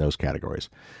are in those categories.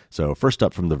 So first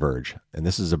up from The Verge, and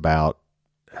this is about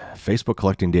Facebook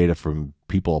collecting data from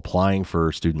people applying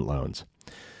for student loans.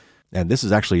 And this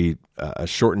is actually a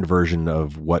shortened version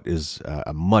of what is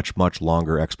a much, much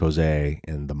longer expose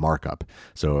in the markup.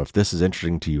 So if this is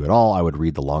interesting to you at all, I would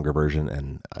read the longer version.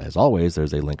 And as always,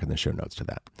 there's a link in the show notes to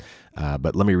that.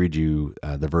 But let me read you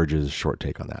The Verge's short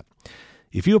take on that.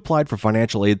 If you applied for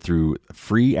financial aid through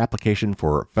Free Application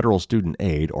for Federal Student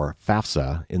Aid, or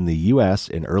FAFSA, in the U.S.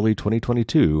 in early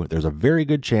 2022, there's a very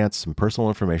good chance some personal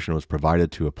information was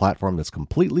provided to a platform that's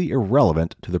completely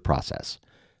irrelevant to the process,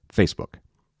 Facebook.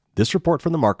 This report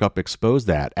from the markup exposed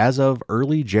that, as of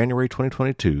early January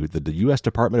 2022, the U.S.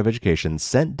 Department of Education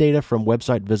sent data from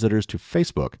website visitors to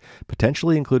Facebook,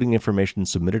 potentially including information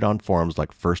submitted on forms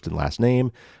like first and last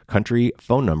name, country,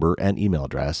 phone number, and email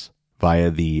address, via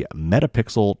the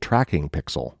Metapixel tracking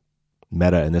pixel.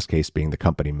 Meta, in this case, being the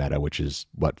company Meta, which is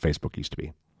what Facebook used to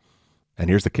be. And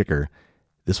here's the kicker.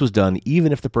 This was done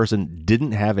even if the person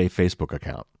didn't have a Facebook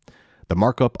account. The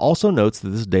markup also notes that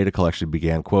this data collection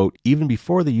began, quote, even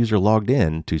before the user logged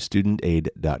in to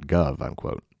studentaid.gov,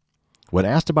 unquote. When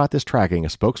asked about this tracking, a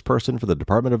spokesperson for the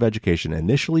Department of Education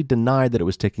initially denied that it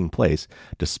was taking place,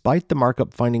 despite the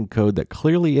markup finding code that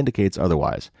clearly indicates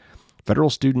otherwise.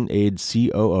 Federal Student Aid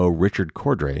COO Richard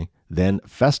Cordray then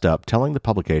fessed up, telling the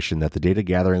publication that the data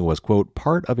gathering was, quote,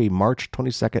 part of a March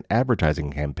 22nd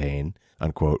advertising campaign,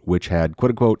 unquote, which had,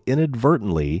 quote unquote,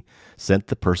 inadvertently sent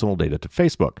the personal data to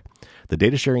Facebook. The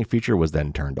data sharing feature was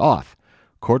then turned off.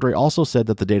 Cordray also said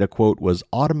that the data, quote, was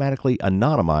automatically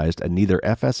anonymized and neither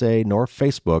FSA nor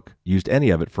Facebook used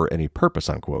any of it for any purpose,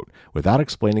 unquote, without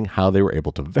explaining how they were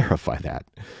able to verify that.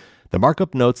 The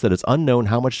markup notes that it's unknown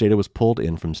how much data was pulled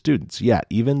in from students, yet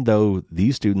even though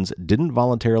these students didn't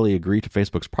voluntarily agree to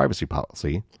Facebook's privacy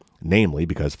policy, namely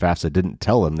because FAFSA didn't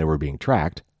tell them they were being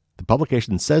tracked, the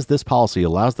publication says this policy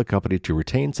allows the company to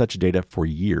retain such data for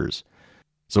years.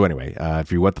 So anyway,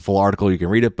 if you want the full article, you can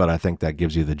read it, but I think that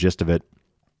gives you the gist of it.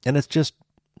 And it's just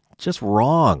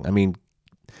wrong. I mean,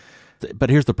 But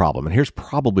here's the problem, and here's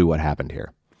probably what happened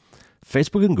here.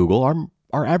 Facebook and Google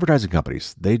are advertising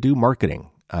companies. They do marketing.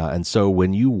 And so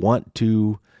when you want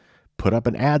to put up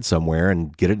an ad somewhere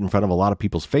and get it in front of a lot of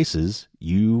people's faces,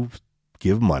 you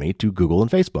give money to Google and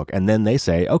Facebook. And then they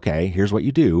say, okay, here's what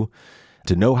you do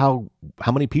to know how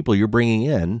many people you're bringing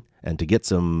in and to get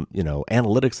some,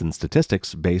 analytics and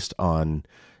statistics based on,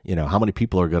 how many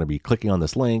people are going to be clicking on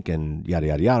this link and yada,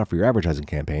 yada, yada for your advertising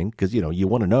campaign. Because, you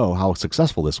want to know how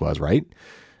successful this was, right?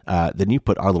 Then you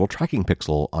put our little tracking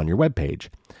pixel on your web page.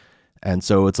 And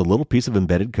so it's a little piece of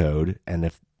embedded code. And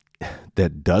if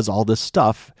that does all this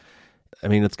stuff, I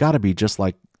mean, it's got to be just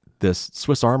like this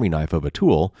Swiss Army knife of a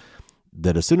tool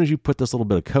that as soon as you put this little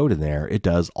bit of code in there, it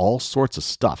does all sorts of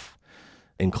stuff,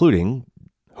 including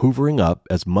hoovering up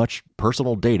as much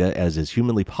personal data as is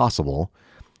humanly possible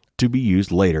to be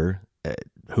used later,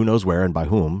 who knows where and by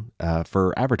whom,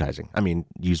 for advertising. I mean,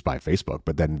 used by Facebook,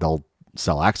 but then they'll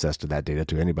sell access to that data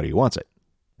to anybody who wants it.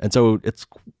 And so it's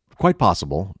quite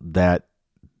possible that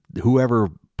whoever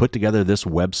put together this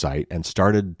website and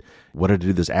wanted to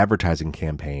do this advertising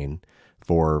campaign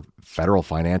for federal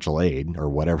financial aid or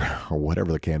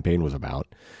whatever the campaign was about,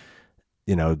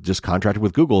 just contracted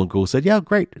with Google, and Google said, yeah,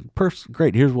 great.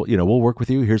 Here's what, we'll work with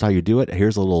you. Here's how you do it.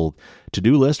 Here's a little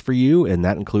to-do list for you. And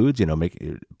that includes,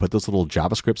 put this little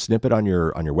JavaScript snippet on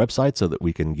your website so that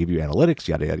we can give you analytics,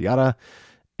 yada, yada, yada.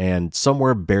 And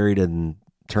somewhere buried in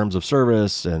terms of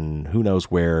service and who knows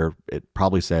where, it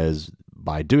probably says,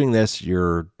 by doing this,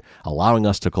 you're allowing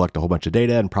us to collect a whole bunch of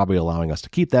data and probably allowing us to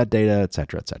keep that data, et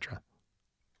cetera, et cetera.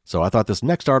 So I thought this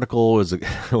next article was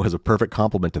a perfect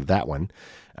complement to that one.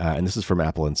 And this is from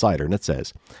Apple Insider. And it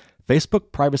says,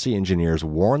 Facebook privacy engineers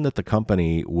warn that the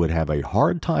company would have a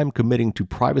hard time committing to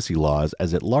privacy laws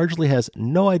as it largely has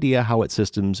no idea how its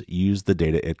systems use the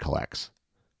data it collects.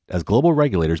 As global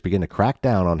regulators begin to crack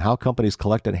down on how companies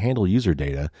collect and handle user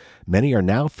data, many are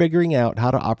now figuring out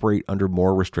how to operate under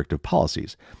more restrictive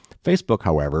policies. Facebook,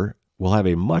 however, will have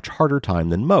a much harder time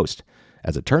than most.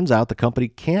 As it turns out, the company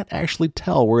can't actually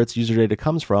tell where its user data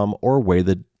comes from or where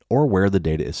the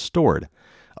data is stored.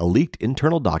 A leaked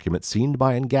internal document seen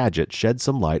by Engadget sheds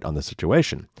some light on the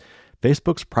situation.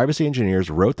 Facebook's privacy engineers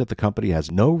wrote that the company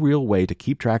has no real way to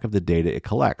keep track of the data it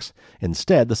collects.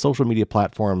 Instead, the social media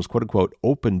platform's quote-unquote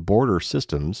open border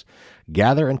systems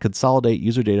gather and consolidate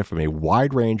user data from a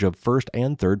wide range of first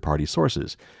and third-party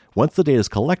sources. Once the data is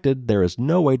collected, there is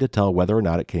no way to tell whether or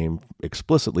not it came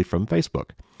explicitly from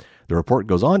Facebook. The report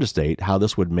goes on to state how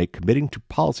this would make committing to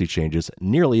policy changes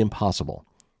nearly impossible.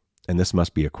 And this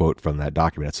must be a quote from that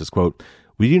document. It says, quote,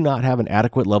 "We do not have an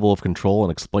adequate level of control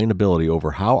and explainability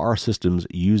over how our systems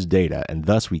use data, and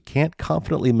thus we can't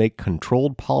confidently make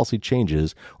controlled policy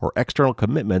changes or external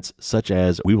commitments such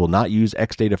as we will not use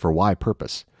X data for Y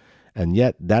purpose. And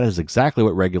yet that is exactly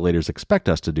what regulators expect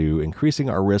us to do, increasing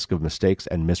our risk of mistakes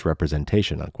and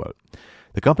misrepresentation," unquote.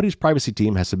 The company's privacy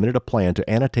team has submitted a plan to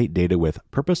annotate data with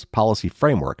Purpose Policy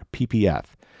Framework,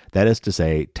 PPF. That is to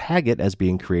say, tag it as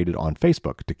being created on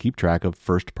Facebook to keep track of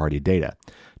first-party data.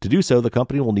 To do so, the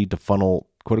company will need to funnel,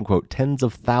 quote-unquote, tens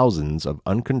of thousands of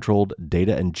uncontrolled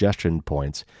data ingestion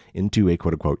points into a,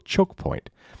 quote-unquote, choke point.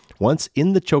 Once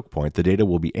in the choke point, the data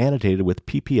will be annotated with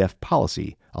PPF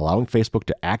policy, allowing Facebook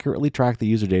to accurately track the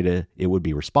user data it would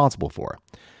be responsible for.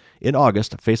 In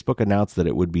August, Facebook announced that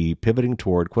it would be pivoting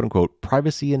toward, quote-unquote,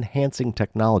 privacy-enhancing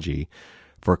technology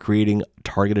for creating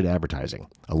targeted advertising.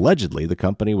 Allegedly, the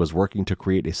company was working to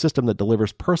create a system that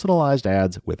delivers personalized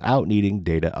ads without needing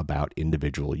data about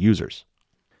individual users.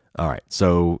 All right,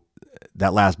 so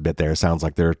that last bit there sounds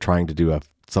like they're trying to do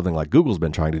something like Google's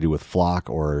been trying to do with Flock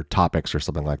or Topics or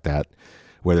something like that,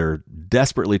 where they're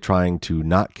desperately trying to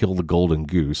not kill the golden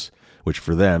goose, which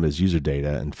for them is user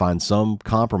data, and find some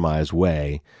compromised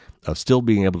way of still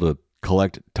being able to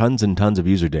collect tons and tons of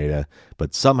user data,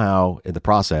 but somehow in the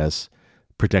process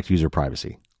protect user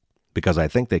privacy. Because I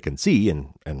think they can see, and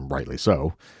rightly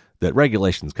so, that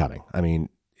regulation's coming. I mean,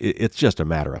 it's just a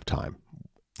matter of time.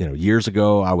 Years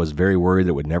ago, I was very worried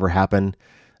it would never happen,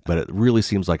 but it really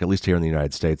seems like, at least here in the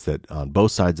United States, that on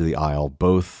both sides of the aisle,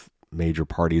 both major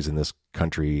parties in this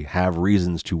country have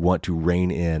reasons to want to rein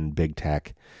in big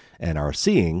tech and are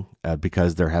seeing,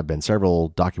 because there have been several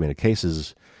documented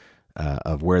cases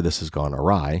of where this has gone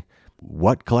awry,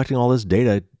 what collecting all this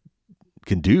data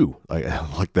can do,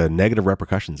 like the negative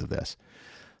repercussions of this.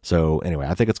 So anyway,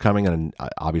 I think it's coming, and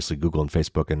obviously Google and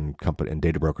Facebook and company and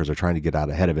data brokers are trying to get out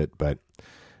ahead of it. But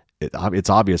it's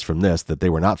obvious from this that they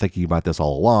were not thinking about this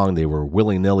all along. They were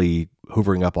willy-nilly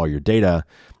hoovering up all your data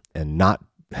and not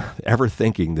ever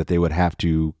thinking that they would have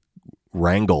to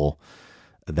wrangle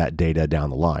that data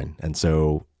down the line. And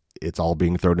so it's all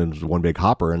being thrown into one big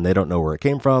hopper and they don't know where it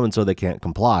came from, and so they can't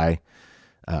comply.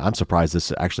 I'm surprised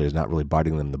this actually is not really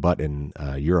biting them in the butt in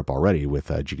Europe already with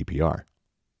GDPR.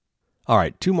 All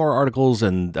right, 2 more articles,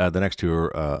 and the next 2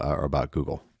 are about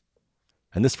Google.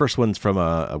 And this first one's from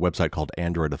a website called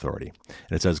Android Authority.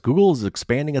 And it says, Google is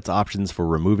expanding its options for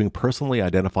removing personally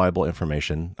identifiable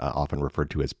information, often referred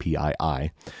to as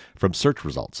PII, from search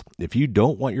results. If you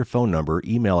don't want your phone number,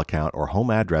 email account, or home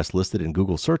address listed in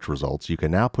Google search results, you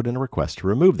can now put in a request to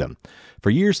remove them. For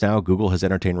years now, Google has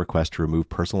entertained requests to remove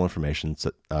personal information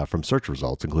from search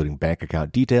results, including bank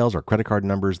account details or credit card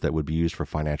numbers that would be used for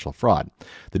financial fraud.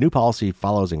 The new policy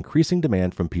follows increasing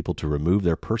demand from people to remove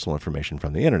their personal information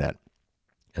from the internet.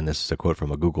 And this is a quote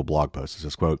from a Google blog post. It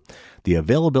says, quote, "The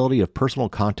availability of personal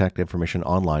contact information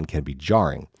online can be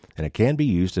jarring, and it can be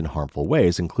used in harmful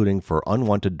ways, including for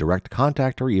unwanted direct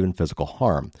contact or even physical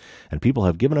harm. And people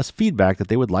have given us feedback that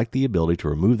they would like the ability to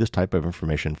remove this type of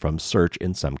information from search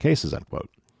in some cases," unquote.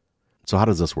 So how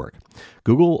does this work?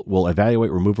 Google will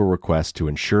evaluate removal requests to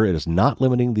ensure it is not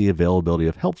limiting the availability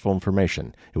of helpful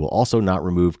information. It will also not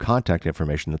remove contact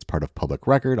information that's part of public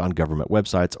record on government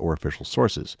websites or official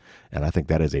sources. And I think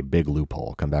that is a big loophole.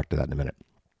 I'll come back to that in a minute.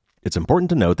 It's important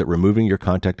to note that removing your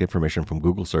contact information from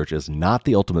Google search is not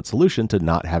the ultimate solution to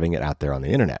not having it out there on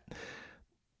the internet.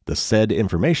 The said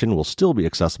information will still be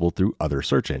accessible through other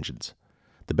search engines.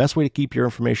 The best way to keep your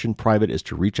information private is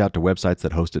to reach out to websites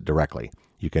that host it directly.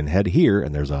 You can head here,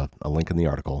 and there's a link in the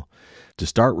article, to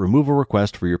start removal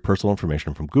request for your personal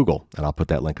information from Google, and I'll put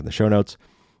that link in the show notes.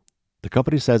 The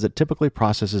company says it typically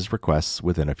processes requests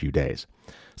within a few days.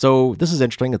 So this is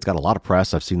interesting. It's got a lot of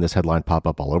press. I've seen this headline pop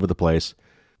up all over the place.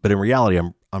 But in reality,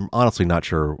 I'm honestly not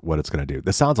sure what it's going to do.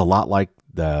 This sounds a lot like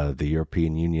the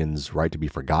European Union's right to be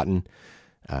forgotten,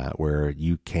 where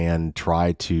you can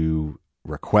try to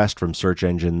request from search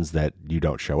engines that you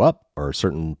don't show up, or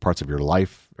certain parts of your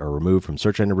life are removed from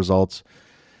search engine results.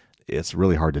 It's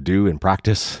really hard to do in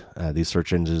practice. These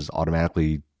search engines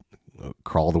automatically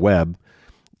crawl the web.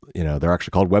 They're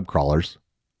actually called web crawlers,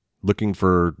 looking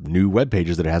for new web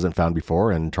pages that it hasn't found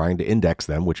before and trying to index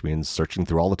them, which means searching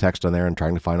through all the text on there and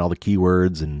trying to find all the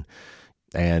keywords.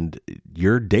 And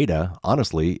your data,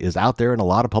 honestly, is out there in a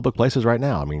lot of public places right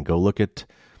now. I mean, go look at,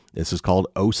 this is called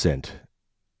OSINT,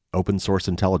 Open Source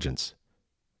Intelligence.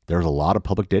 There's a lot of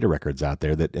public data records out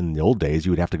there that in the old days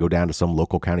you would have to go down to some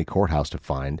local county courthouse to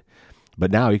find.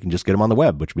 But now you can just get them on the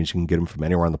web, which means you can get them from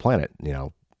anywhere on the planet.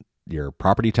 Your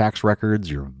property tax records,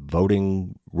 your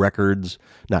voting records,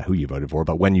 not who you voted for,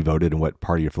 but when you voted and what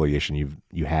party affiliation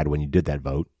you had when you did that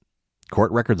vote.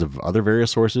 Court records of other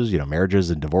various sources, marriages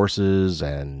and divorces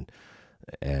and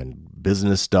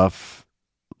business stuff,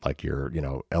 like your,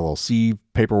 LLC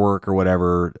paperwork or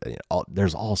whatever.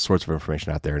 There's all sorts of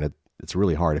information out there, and it's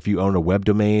really hard. If you own a web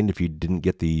domain, if you didn't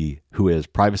get the WHOIS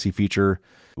privacy feature,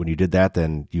 when you did that,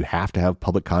 then you have to have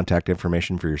public contact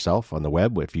information for yourself on the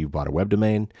web. If you bought a web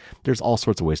domain, there's all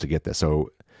sorts of ways to get this. So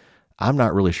I'm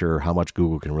not really sure how much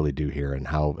Google can really do here and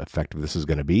how effective this is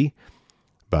going to be.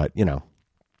 But,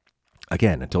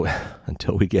 again,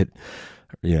 until we get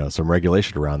some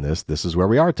regulation around this is where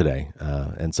we are today.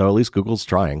 And so at least Google's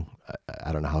trying.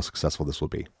 I don't know how successful this will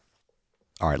be.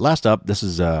 All right, last up, this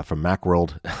is from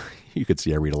Macworld. You can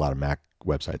see I read a lot of Mac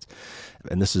websites.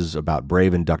 And this is about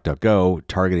Brave and DuckDuckGo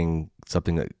targeting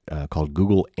something called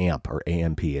Google AMP or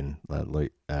AMP. And let me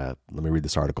read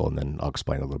this article and then I'll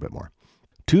explain a little bit more.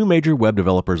 2 major web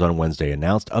developers on Wednesday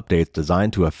announced updates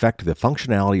designed to affect the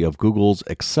functionality of Google's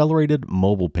Accelerated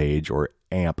Mobile Page or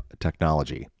AMP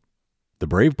technology. The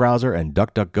Brave browser and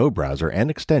DuckDuckGo browser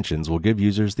and extensions will give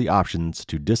users the options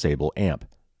to disable AMP.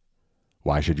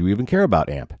 Why should you even care about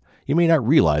AMP? You may not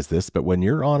realize this, but when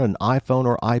you're on an iPhone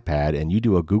or iPad and you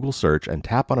do a Google search and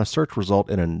tap on a search result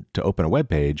to open a web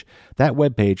page, that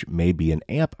web page may be an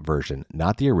AMP version,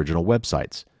 not the original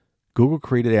website's. Google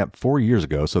created AMP 4 years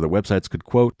ago so that websites could,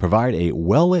 quote, provide a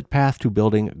well-lit path to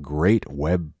building great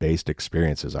web-based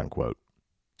experiences, unquote.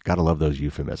 Gotta love those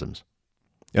euphemisms.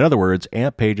 In other words,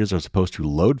 AMP pages are supposed to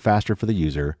load faster for the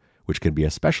user, which can be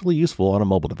especially useful on a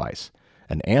mobile device.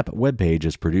 An AMP web page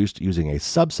is produced using a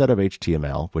subset of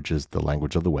HTML, which is the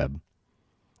language of the web.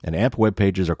 And AMP web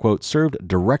pages are, quote, served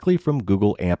directly from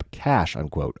Google AMP Cache,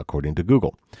 unquote, according to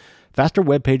Google. Faster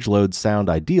web page loads sound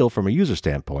ideal from a user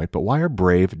standpoint, but why are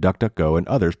Brave, DuckDuckGo, and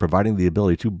others providing the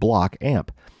ability to block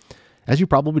AMP? As you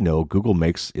probably know, Google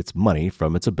makes its money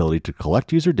from its ability to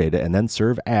collect user data and then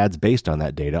serve ads based on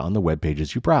that data on the web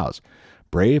pages you browse.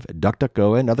 Brave,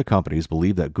 DuckDuckGo, and other companies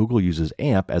believe that Google uses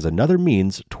AMP as another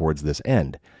means towards this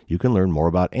end. You can learn more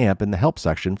about AMP in the help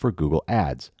section for Google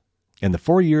Ads. In the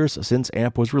 4 years since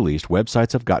AMP was released,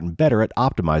 websites have gotten better at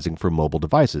optimizing for mobile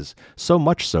devices, so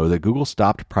much so that Google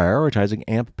stopped prioritizing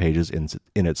AMP pages in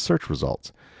its search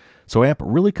results. So AMP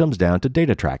really comes down to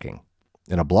data tracking.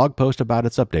 In a blog post about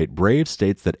its update, Brave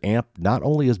states that AMP not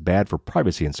only is bad for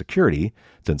privacy and security,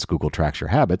 since Google tracks your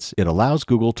habits, it allows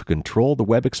Google to control the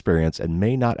web experience and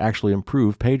may not actually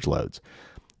improve page loads.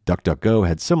 DuckDuckGo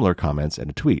had similar comments in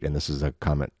a tweet, and this is a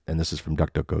comment, and this is from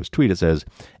DuckDuckGo's tweet. It says,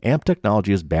 AMP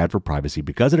technology is bad for privacy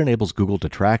because it enables Google to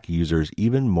track users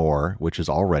even more, which is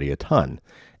already a ton.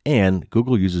 And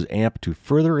Google uses AMP to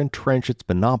further entrench its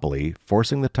monopoly,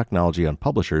 forcing the technology on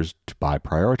publishers by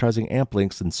prioritizing AMP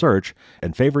links in search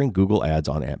and favoring Google ads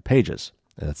on AMP pages.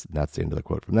 That's the end of the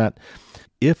quote from that.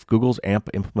 If Google's AMP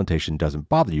implementation doesn't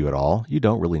bother you at all, you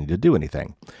don't really need to do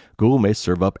anything. Google may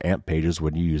serve up AMP pages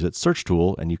when you use its search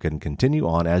tool, and you can continue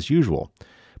on as usual.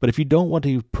 But if you don't want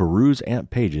to peruse AMP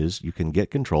pages, you can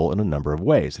get control in a number of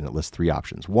ways, and it lists 3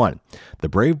 options. 1, the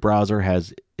Brave browser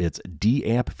has its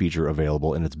DAMP feature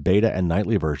available in its beta and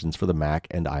nightly versions for the Mac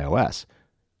and iOS.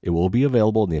 It will be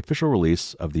available in the official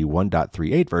release of the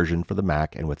 1.38 version for the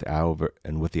Mac and with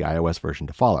the iOS version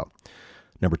to follow.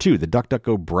 Number 2, the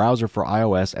DuckDuckGo browser for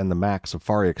iOS and the Mac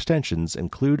Safari extensions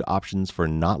include options for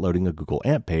not loading a Google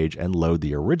AMP page and load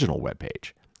the original web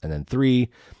page. And then 3,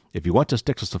 if you want to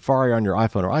stick to Safari on your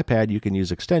iPhone or iPad, you can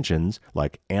use extensions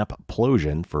like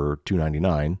AMPplosion for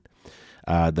 $2.99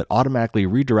 that automatically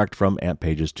redirect from AMP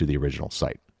pages to the original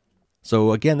site.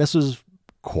 So again, this is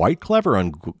quite clever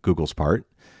on Google's part.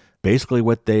 Basically,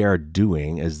 what they are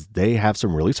doing is they have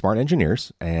some really smart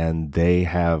engineers, and they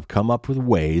have come up with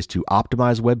ways to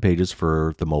optimize web pages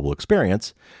for the mobile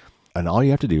experience. And all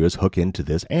you have to do is hook into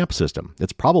this AMP system.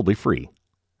 It's probably free.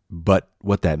 But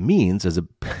what that means is it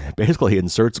basically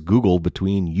inserts Google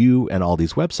between you and all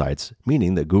these websites,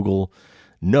 meaning that Google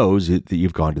knows that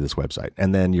you've gone to this website.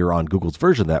 And then you're on Google's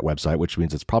version of that website, which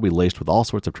means it's probably laced with all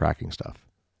sorts of tracking stuff.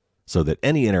 So that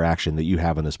any interaction that you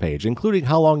have on this page, including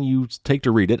how long you take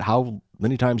to read it, how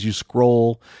many times you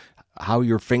scroll, how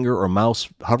your finger or mouse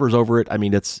hovers over it, I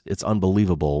mean, it's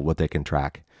unbelievable what they can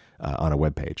track on a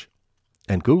web page.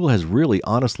 And Google has really,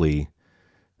 honestly,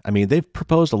 I mean, they've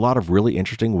proposed a lot of really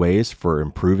interesting ways for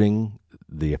improving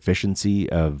the efficiency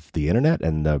of the internet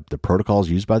and the protocols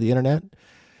used by the internet,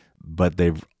 but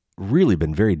they've really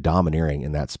been very domineering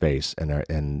in that space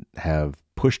and have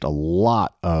pushed a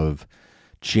lot of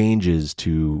changes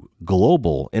to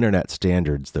global internet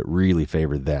standards that really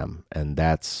favor them. And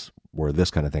that's where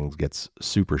this kind of thing gets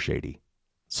super shady.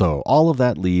 So all of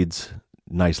that leads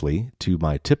nicely to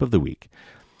my tip of the week,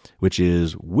 which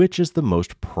is the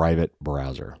most private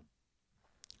browser?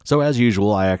 So as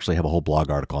usual, I actually have a whole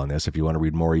blog article on this. If you want to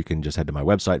read more, you can just head to my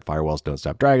website,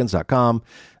 firewallsdon'tstopdragons.com,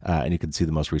 and you can see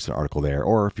the most recent article there.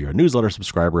 Or if you're a newsletter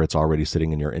subscriber, it's already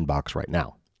sitting in your inbox right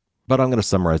now. But I'm going to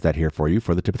summarize that here for you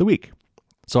for the tip of the week.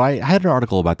 So I had an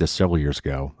article about this several years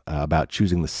ago about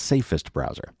choosing the safest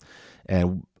browser.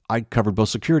 And I covered both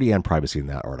security and privacy in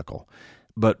that article.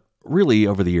 But really,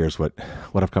 over the years, what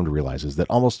I've come to realize is that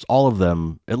almost all of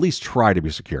them at least try to be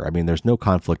secure. I mean, there's no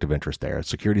conflict of interest there.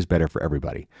 Security is better for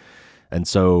everybody. And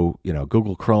so,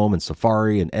 Google Chrome and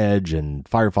Safari and Edge and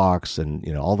Firefox and,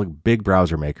 all the big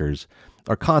browser makers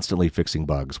are constantly fixing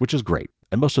bugs, which is great.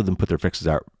 And most of them put their fixes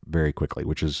out very quickly,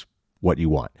 which is what you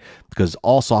want, because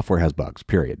all software has bugs,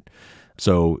 period.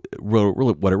 So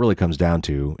really, what it really comes down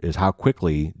to is how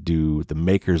quickly do the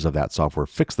makers of that software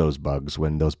fix those bugs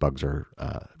when those bugs are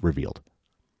revealed.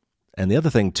 And the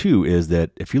other thing, too, is that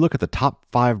if you look at the top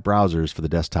 5 browsers for the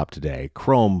desktop today,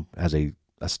 Chrome has a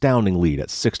astounding lead at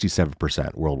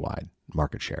 67% worldwide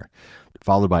market share,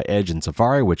 followed by Edge and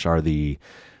Safari, which are the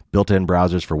built-in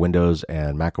browsers for Windows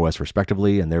and macOS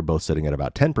respectively, and they're both sitting at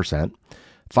about 10%.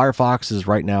 Firefox is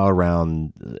right now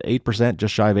around 8%,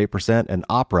 just shy of 8%, and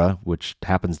Opera, which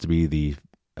happens to be the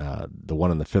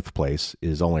one in the 5th place,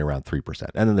 is only around 3%.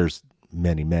 And then there's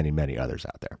many, many, many others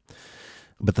out there.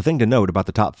 But the thing to note about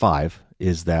the top 5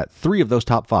 is that 3 of those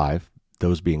top 5,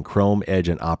 those being Chrome, Edge,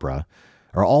 and Opera,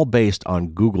 are all based on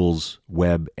Google's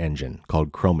web engine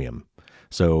called Chromium.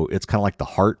 So it's kind of like the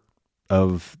heart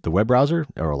of the web browser,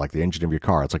 or like the engine of your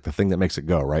car. It's like the thing that makes it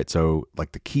go, right? So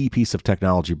like the key piece of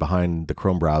technology behind the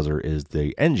Chrome browser is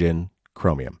the engine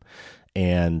Chromium.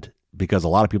 And because a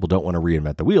lot of people don't want to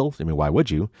reinvent the wheel, I mean, why would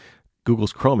you?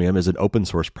 Google's Chromium is an open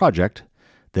source project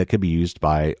that can be used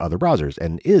by other browsers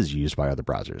and is used by other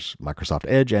browsers. Microsoft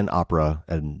Edge and Opera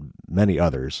and many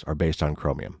others are based on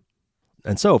Chromium.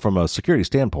 And so from a security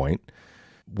standpoint,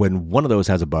 when one of those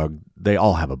has a bug, they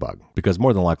all have a bug, because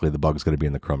more than likely the bug is going to be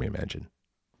in the Chromium engine.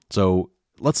 So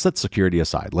let's set security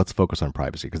aside. Let's focus on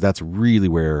privacy, because that's really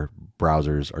where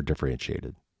browsers are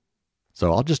differentiated.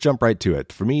 So I'll just jump right to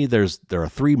it. For me, there are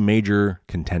three major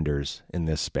contenders in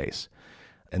this space,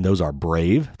 and those are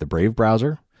Brave, the Brave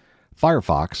browser,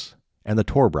 Firefox, and the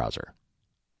Tor browser.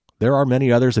 There are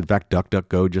many others. In fact,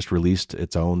 DuckDuckGo just released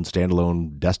its own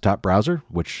standalone desktop browser,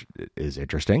 which is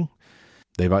interesting.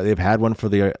 They've had one for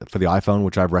the iPhone,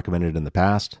 which I've recommended in the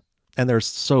past, and there's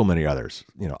so many others.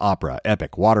 Opera,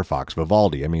 Epic, Waterfox,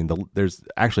 Vivaldi. I mean, there's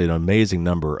actually an amazing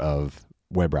number of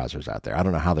web browsers out there. I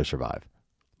don't know how they survive.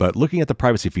 But looking at the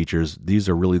privacy features, these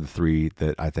are really the three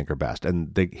that I think are best.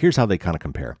 And here's how they kind of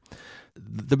compare.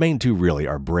 The main two really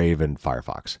are Brave and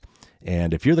Firefox.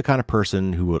 And if you're the kind of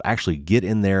person who will actually get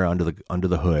in there under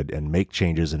the hood and make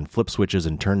changes and flip switches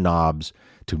and turn knobs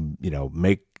to,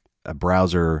 make a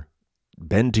browser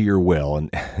bend to your will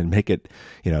and make it,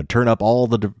 turn up all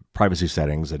the privacy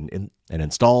settings and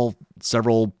install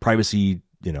several privacy,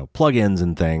 plugins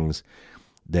and things,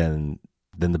 then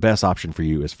the best option for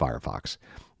you is Firefox.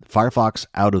 Firefox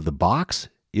out of the box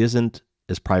isn't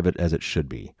as private as it should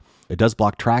be. It does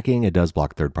block tracking, it does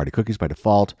block third-party cookies by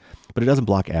default, but it doesn't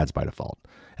block ads by default.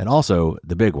 And also,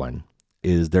 the big one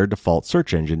is their default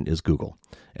search engine is Google.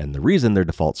 And the reason their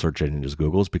default search engine is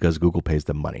Google is because Google pays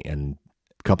them money. And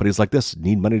companies like this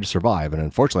need money to survive. And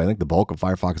unfortunately, I think the bulk of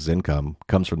Firefox's income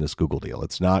comes from this Google deal.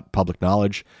 It's not public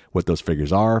knowledge what those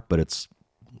figures are, but it's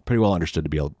pretty well understood to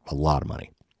be a lot of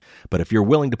money. But if you're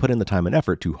willing to put in the time and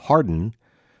effort to harden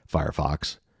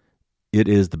Firefox, it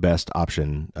is the best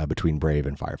option between Brave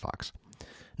and Firefox.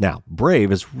 Now,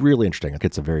 Brave is really interesting.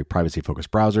 It's a very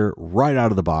privacy-focused browser right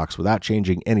out of the box without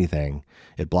changing anything.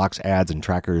 It blocks ads and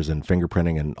trackers and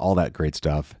fingerprinting and all that great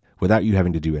stuff without you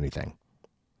having to do anything,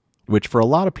 which for a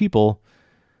lot of people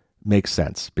makes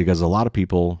sense because a lot of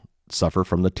people suffer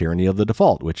from the tyranny of the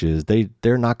default, which is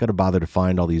they're not going to bother to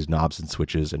find all these knobs and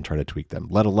switches and try to tweak them,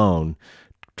 let alone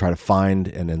try to find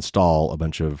and install a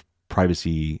bunch of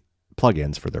privacy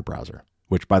plugins for their browser,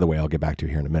 which, by the way, I'll get back to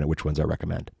here in a minute, which ones I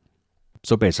recommend.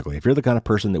 So basically, if you're the kind of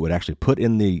person that would actually put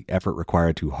in the effort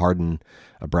required to harden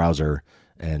a browser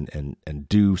and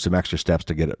do some extra steps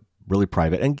to get it really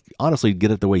private and honestly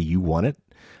get it the way you want it,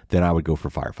 then I would go for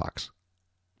Firefox.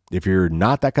 If you're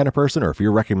not that kind of person, or if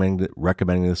you're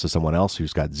recommending this to someone else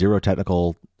who's got zero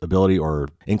technical ability or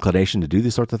inclination to do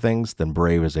these sorts of things, then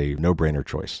Brave is a no-brainer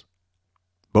choice.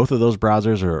 Both of those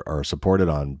browsers are supported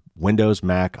on Windows,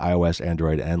 Mac, iOS,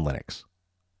 Android, and Linux.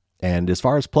 And as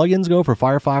far as plugins go for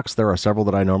Firefox, there are several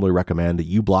that I normally recommend.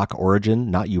 uBlock Origin,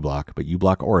 not uBlock, but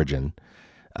uBlock Origin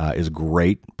is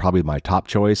great, probably my top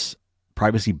choice.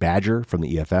 Privacy Badger from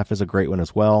the EFF is a great one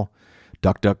as well.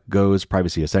 DuckDuckGo's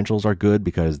Privacy Essentials are good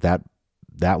because that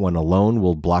one alone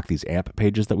will block these AMP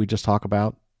pages that we just talked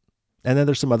about. And then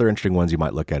there's some other interesting ones you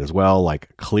might look at as well,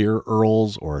 like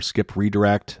ClearURLs or Skip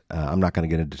Redirect. I'm not going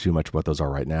to get into too much what those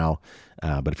are right now,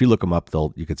 but if you look them up,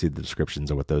 you can see the descriptions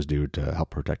of what those do to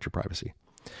help protect your privacy.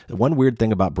 One weird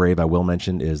thing about Brave I will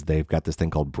mention is they've got this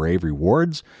thing called Brave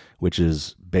Rewards, which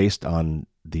is based on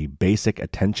the Basic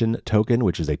Attention Token,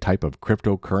 which is a type of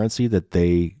cryptocurrency that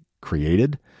they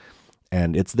created.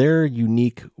 And it's their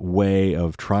unique way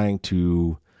of trying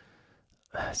to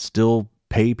still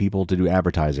pay people to do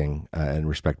advertising and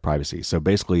respect privacy. So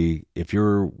basically, if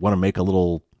you want to make a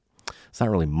little, it's not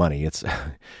really money. It's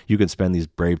you can spend these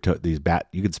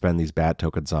BAT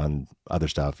tokens on other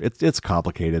stuff. It's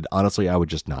complicated. Honestly, I would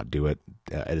just not do it.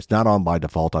 It's not on by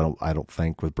default. I don't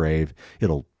think with Brave.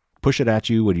 It'll push it at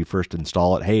you when you first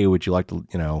install it. Hey, would you like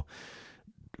to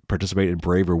participate in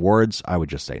Brave Rewards? I would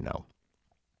just say no.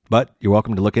 But you're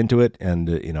welcome to look into it, and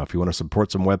if you want to support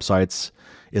some websites,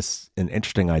 it's an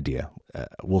interesting idea.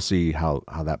 We'll see how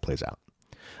that plays out.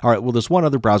 All right, well, there's one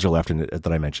other browser left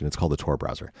that I mentioned. It's called the Tor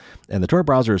browser, and the Tor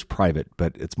browser is private,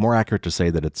 but it's more accurate to say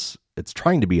that it's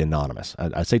trying to be anonymous.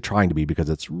 I say trying to be because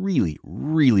it's really,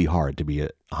 really hard to be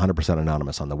 100%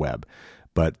 anonymous on the web.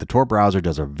 But the Tor browser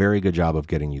does a very good job of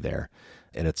getting you there,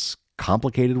 and it's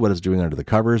complicated what it's doing under the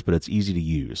covers, but it's easy to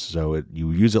use. So you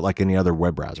use it like any other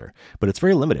web browser, but it's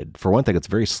very limited. For one thing, it's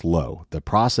very slow. The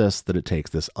process that it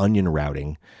takes, this onion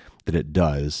routing that it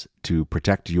does to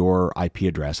protect your IP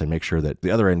address and make sure that the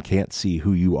other end can't see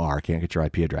who you are, can't get your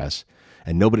IP address,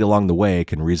 and nobody along the way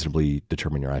can reasonably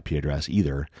determine your IP address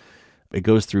either. It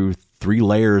goes through 3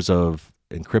 layers of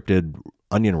encrypted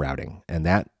onion routing, and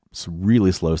that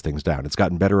really slows things down. It's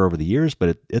gotten better over the years,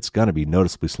 but it's going to be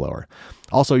noticeably slower.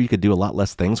 Also, you could do a lot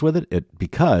less things with it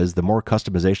because the more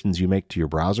customizations you make to your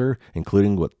browser,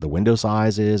 including what the window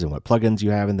size is and what plugins you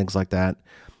have and things like that,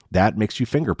 that makes you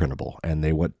fingerprintable, and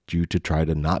they want you to try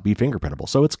to not be fingerprintable.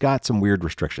 So it's got some weird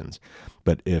restrictions.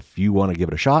 But if you want to give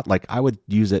it a shot, like I would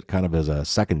use it kind of as a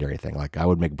secondary thing. Like I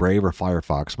would make Brave or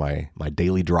Firefox my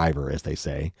daily driver, as they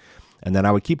say. And then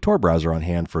I would keep Tor browser on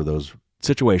hand for those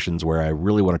situations where I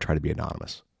really want to try to be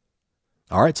anonymous.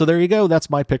 All right, so there you go. That's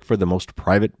my pick for the most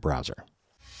private browser.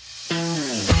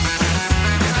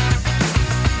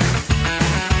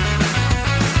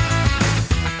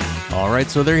 All right,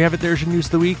 so there you have it. There's your news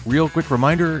of the week. Real quick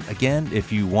reminder, again, if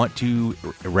you want to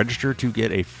register to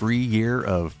get a free year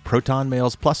of Proton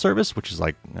Mail's Plus service, which is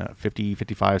like 50,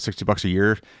 55, 60 bucks a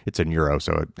year. It's in euro,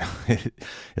 so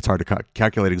it's hard to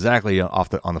calculate exactly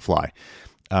on the fly.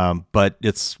 But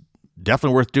it's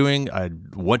definitely worth doing. I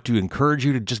want to encourage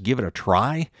you to just give it a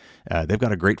try. They've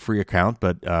got a great free account,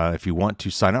 but if you want to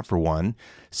sign up for one,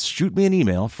 shoot me an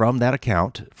email from that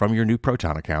account, from your new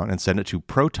Proton account, and send it to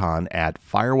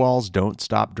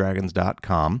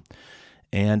proton@firewallsdon'tstopdragons.com,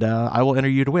 and I will enter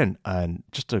you to win. And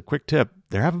just a quick tip,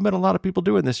 there haven't been a lot of people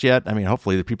doing this yet. I mean,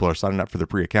 hopefully the people are signing up for the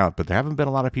pre-account, but there haven't been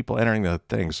a lot of people entering the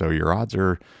thing, so your odds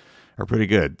are pretty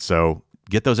good. So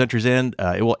get those entries in.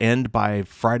 It will end by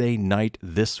Friday night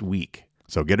this week.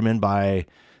 So get them in by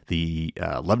the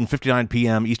 11:59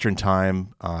 p.m. Eastern Time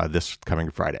this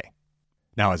coming Friday.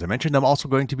 Now, as I mentioned, I'm also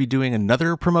going to be doing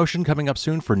another promotion coming up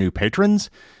soon for new patrons.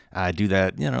 I do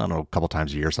that, I don't know, a couple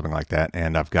times a year, something like that.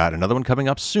 And I've got another one coming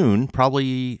up soon,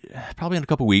 probably in a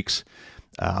couple weeks.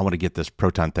 I want to get this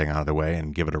Proton thing out of the way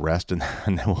and give it a rest, and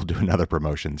then we'll do another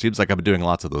promotion. Seems like I've been doing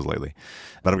lots of those lately.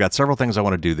 But I've got several things I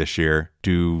want to do this year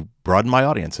to broaden my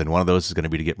audience, and one of those is going to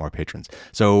be to get more patrons.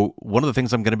 So one of the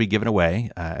things I'm going to be giving away,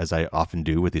 as I often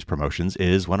do with these promotions,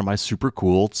 is one of my super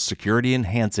cool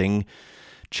security-enhancing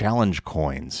challenge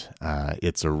coins.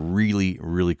 It's a really,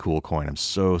 really cool coin. I'm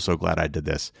so glad I did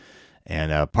this.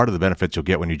 And part of the benefits you'll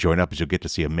get when you join up is you'll get to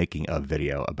see a making of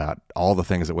video about all the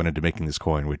things that went into making this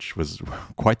coin, which was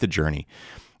quite the journey.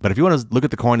 But if you want to look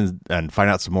at the coin and find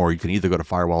out some more, you can either go to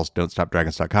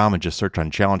firewallsdon'tstopdragons.com and just search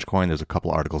on challenge coin. There's a couple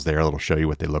articles there that'll show you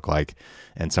what they look like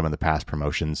and some of the past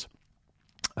promotions.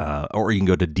 Or you can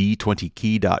go to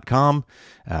d20key.com.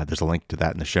 There's a link to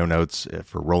that in the show notes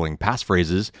for rolling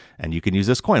passphrases, and you can use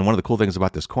this coin. One of the cool things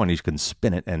about this coin is you can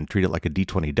spin it and treat it like a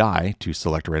d20 die to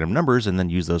select random numbers, and then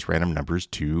use those random numbers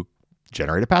to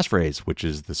generate a passphrase, which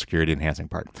is the security enhancing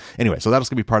part. Anyway, so that's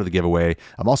going to be part of the giveaway.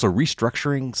 I'm also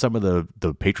restructuring some of the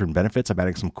patron benefits. I'm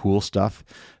adding some cool stuff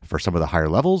for some of the higher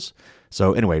levels.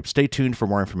 So anyway, stay tuned for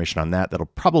more information on that. That'll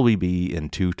probably be in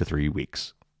 2 to 3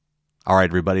 weeks. All right,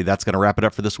 everybody, that's going to wrap it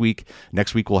up for this week.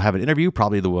 Next week, we'll have an interview,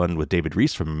 probably the one with David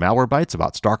Reese from Malwarebytes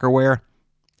about Stalkerware,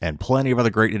 and plenty of other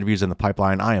great interviews in the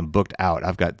pipeline. I am booked out.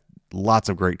 I've got lots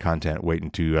of great content waiting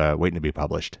to be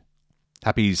published.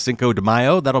 Happy Cinco de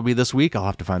Mayo. That'll be this week. I'll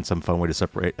have to find some fun way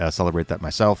to celebrate that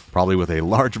myself, probably with a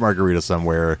large margarita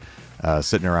somewhere,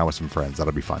 sitting around with some friends.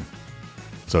 That'll be fun.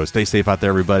 So stay safe out there,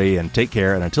 everybody, and take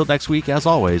care. And until next week, as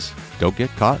always, don't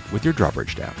get caught with your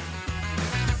drawbridge down.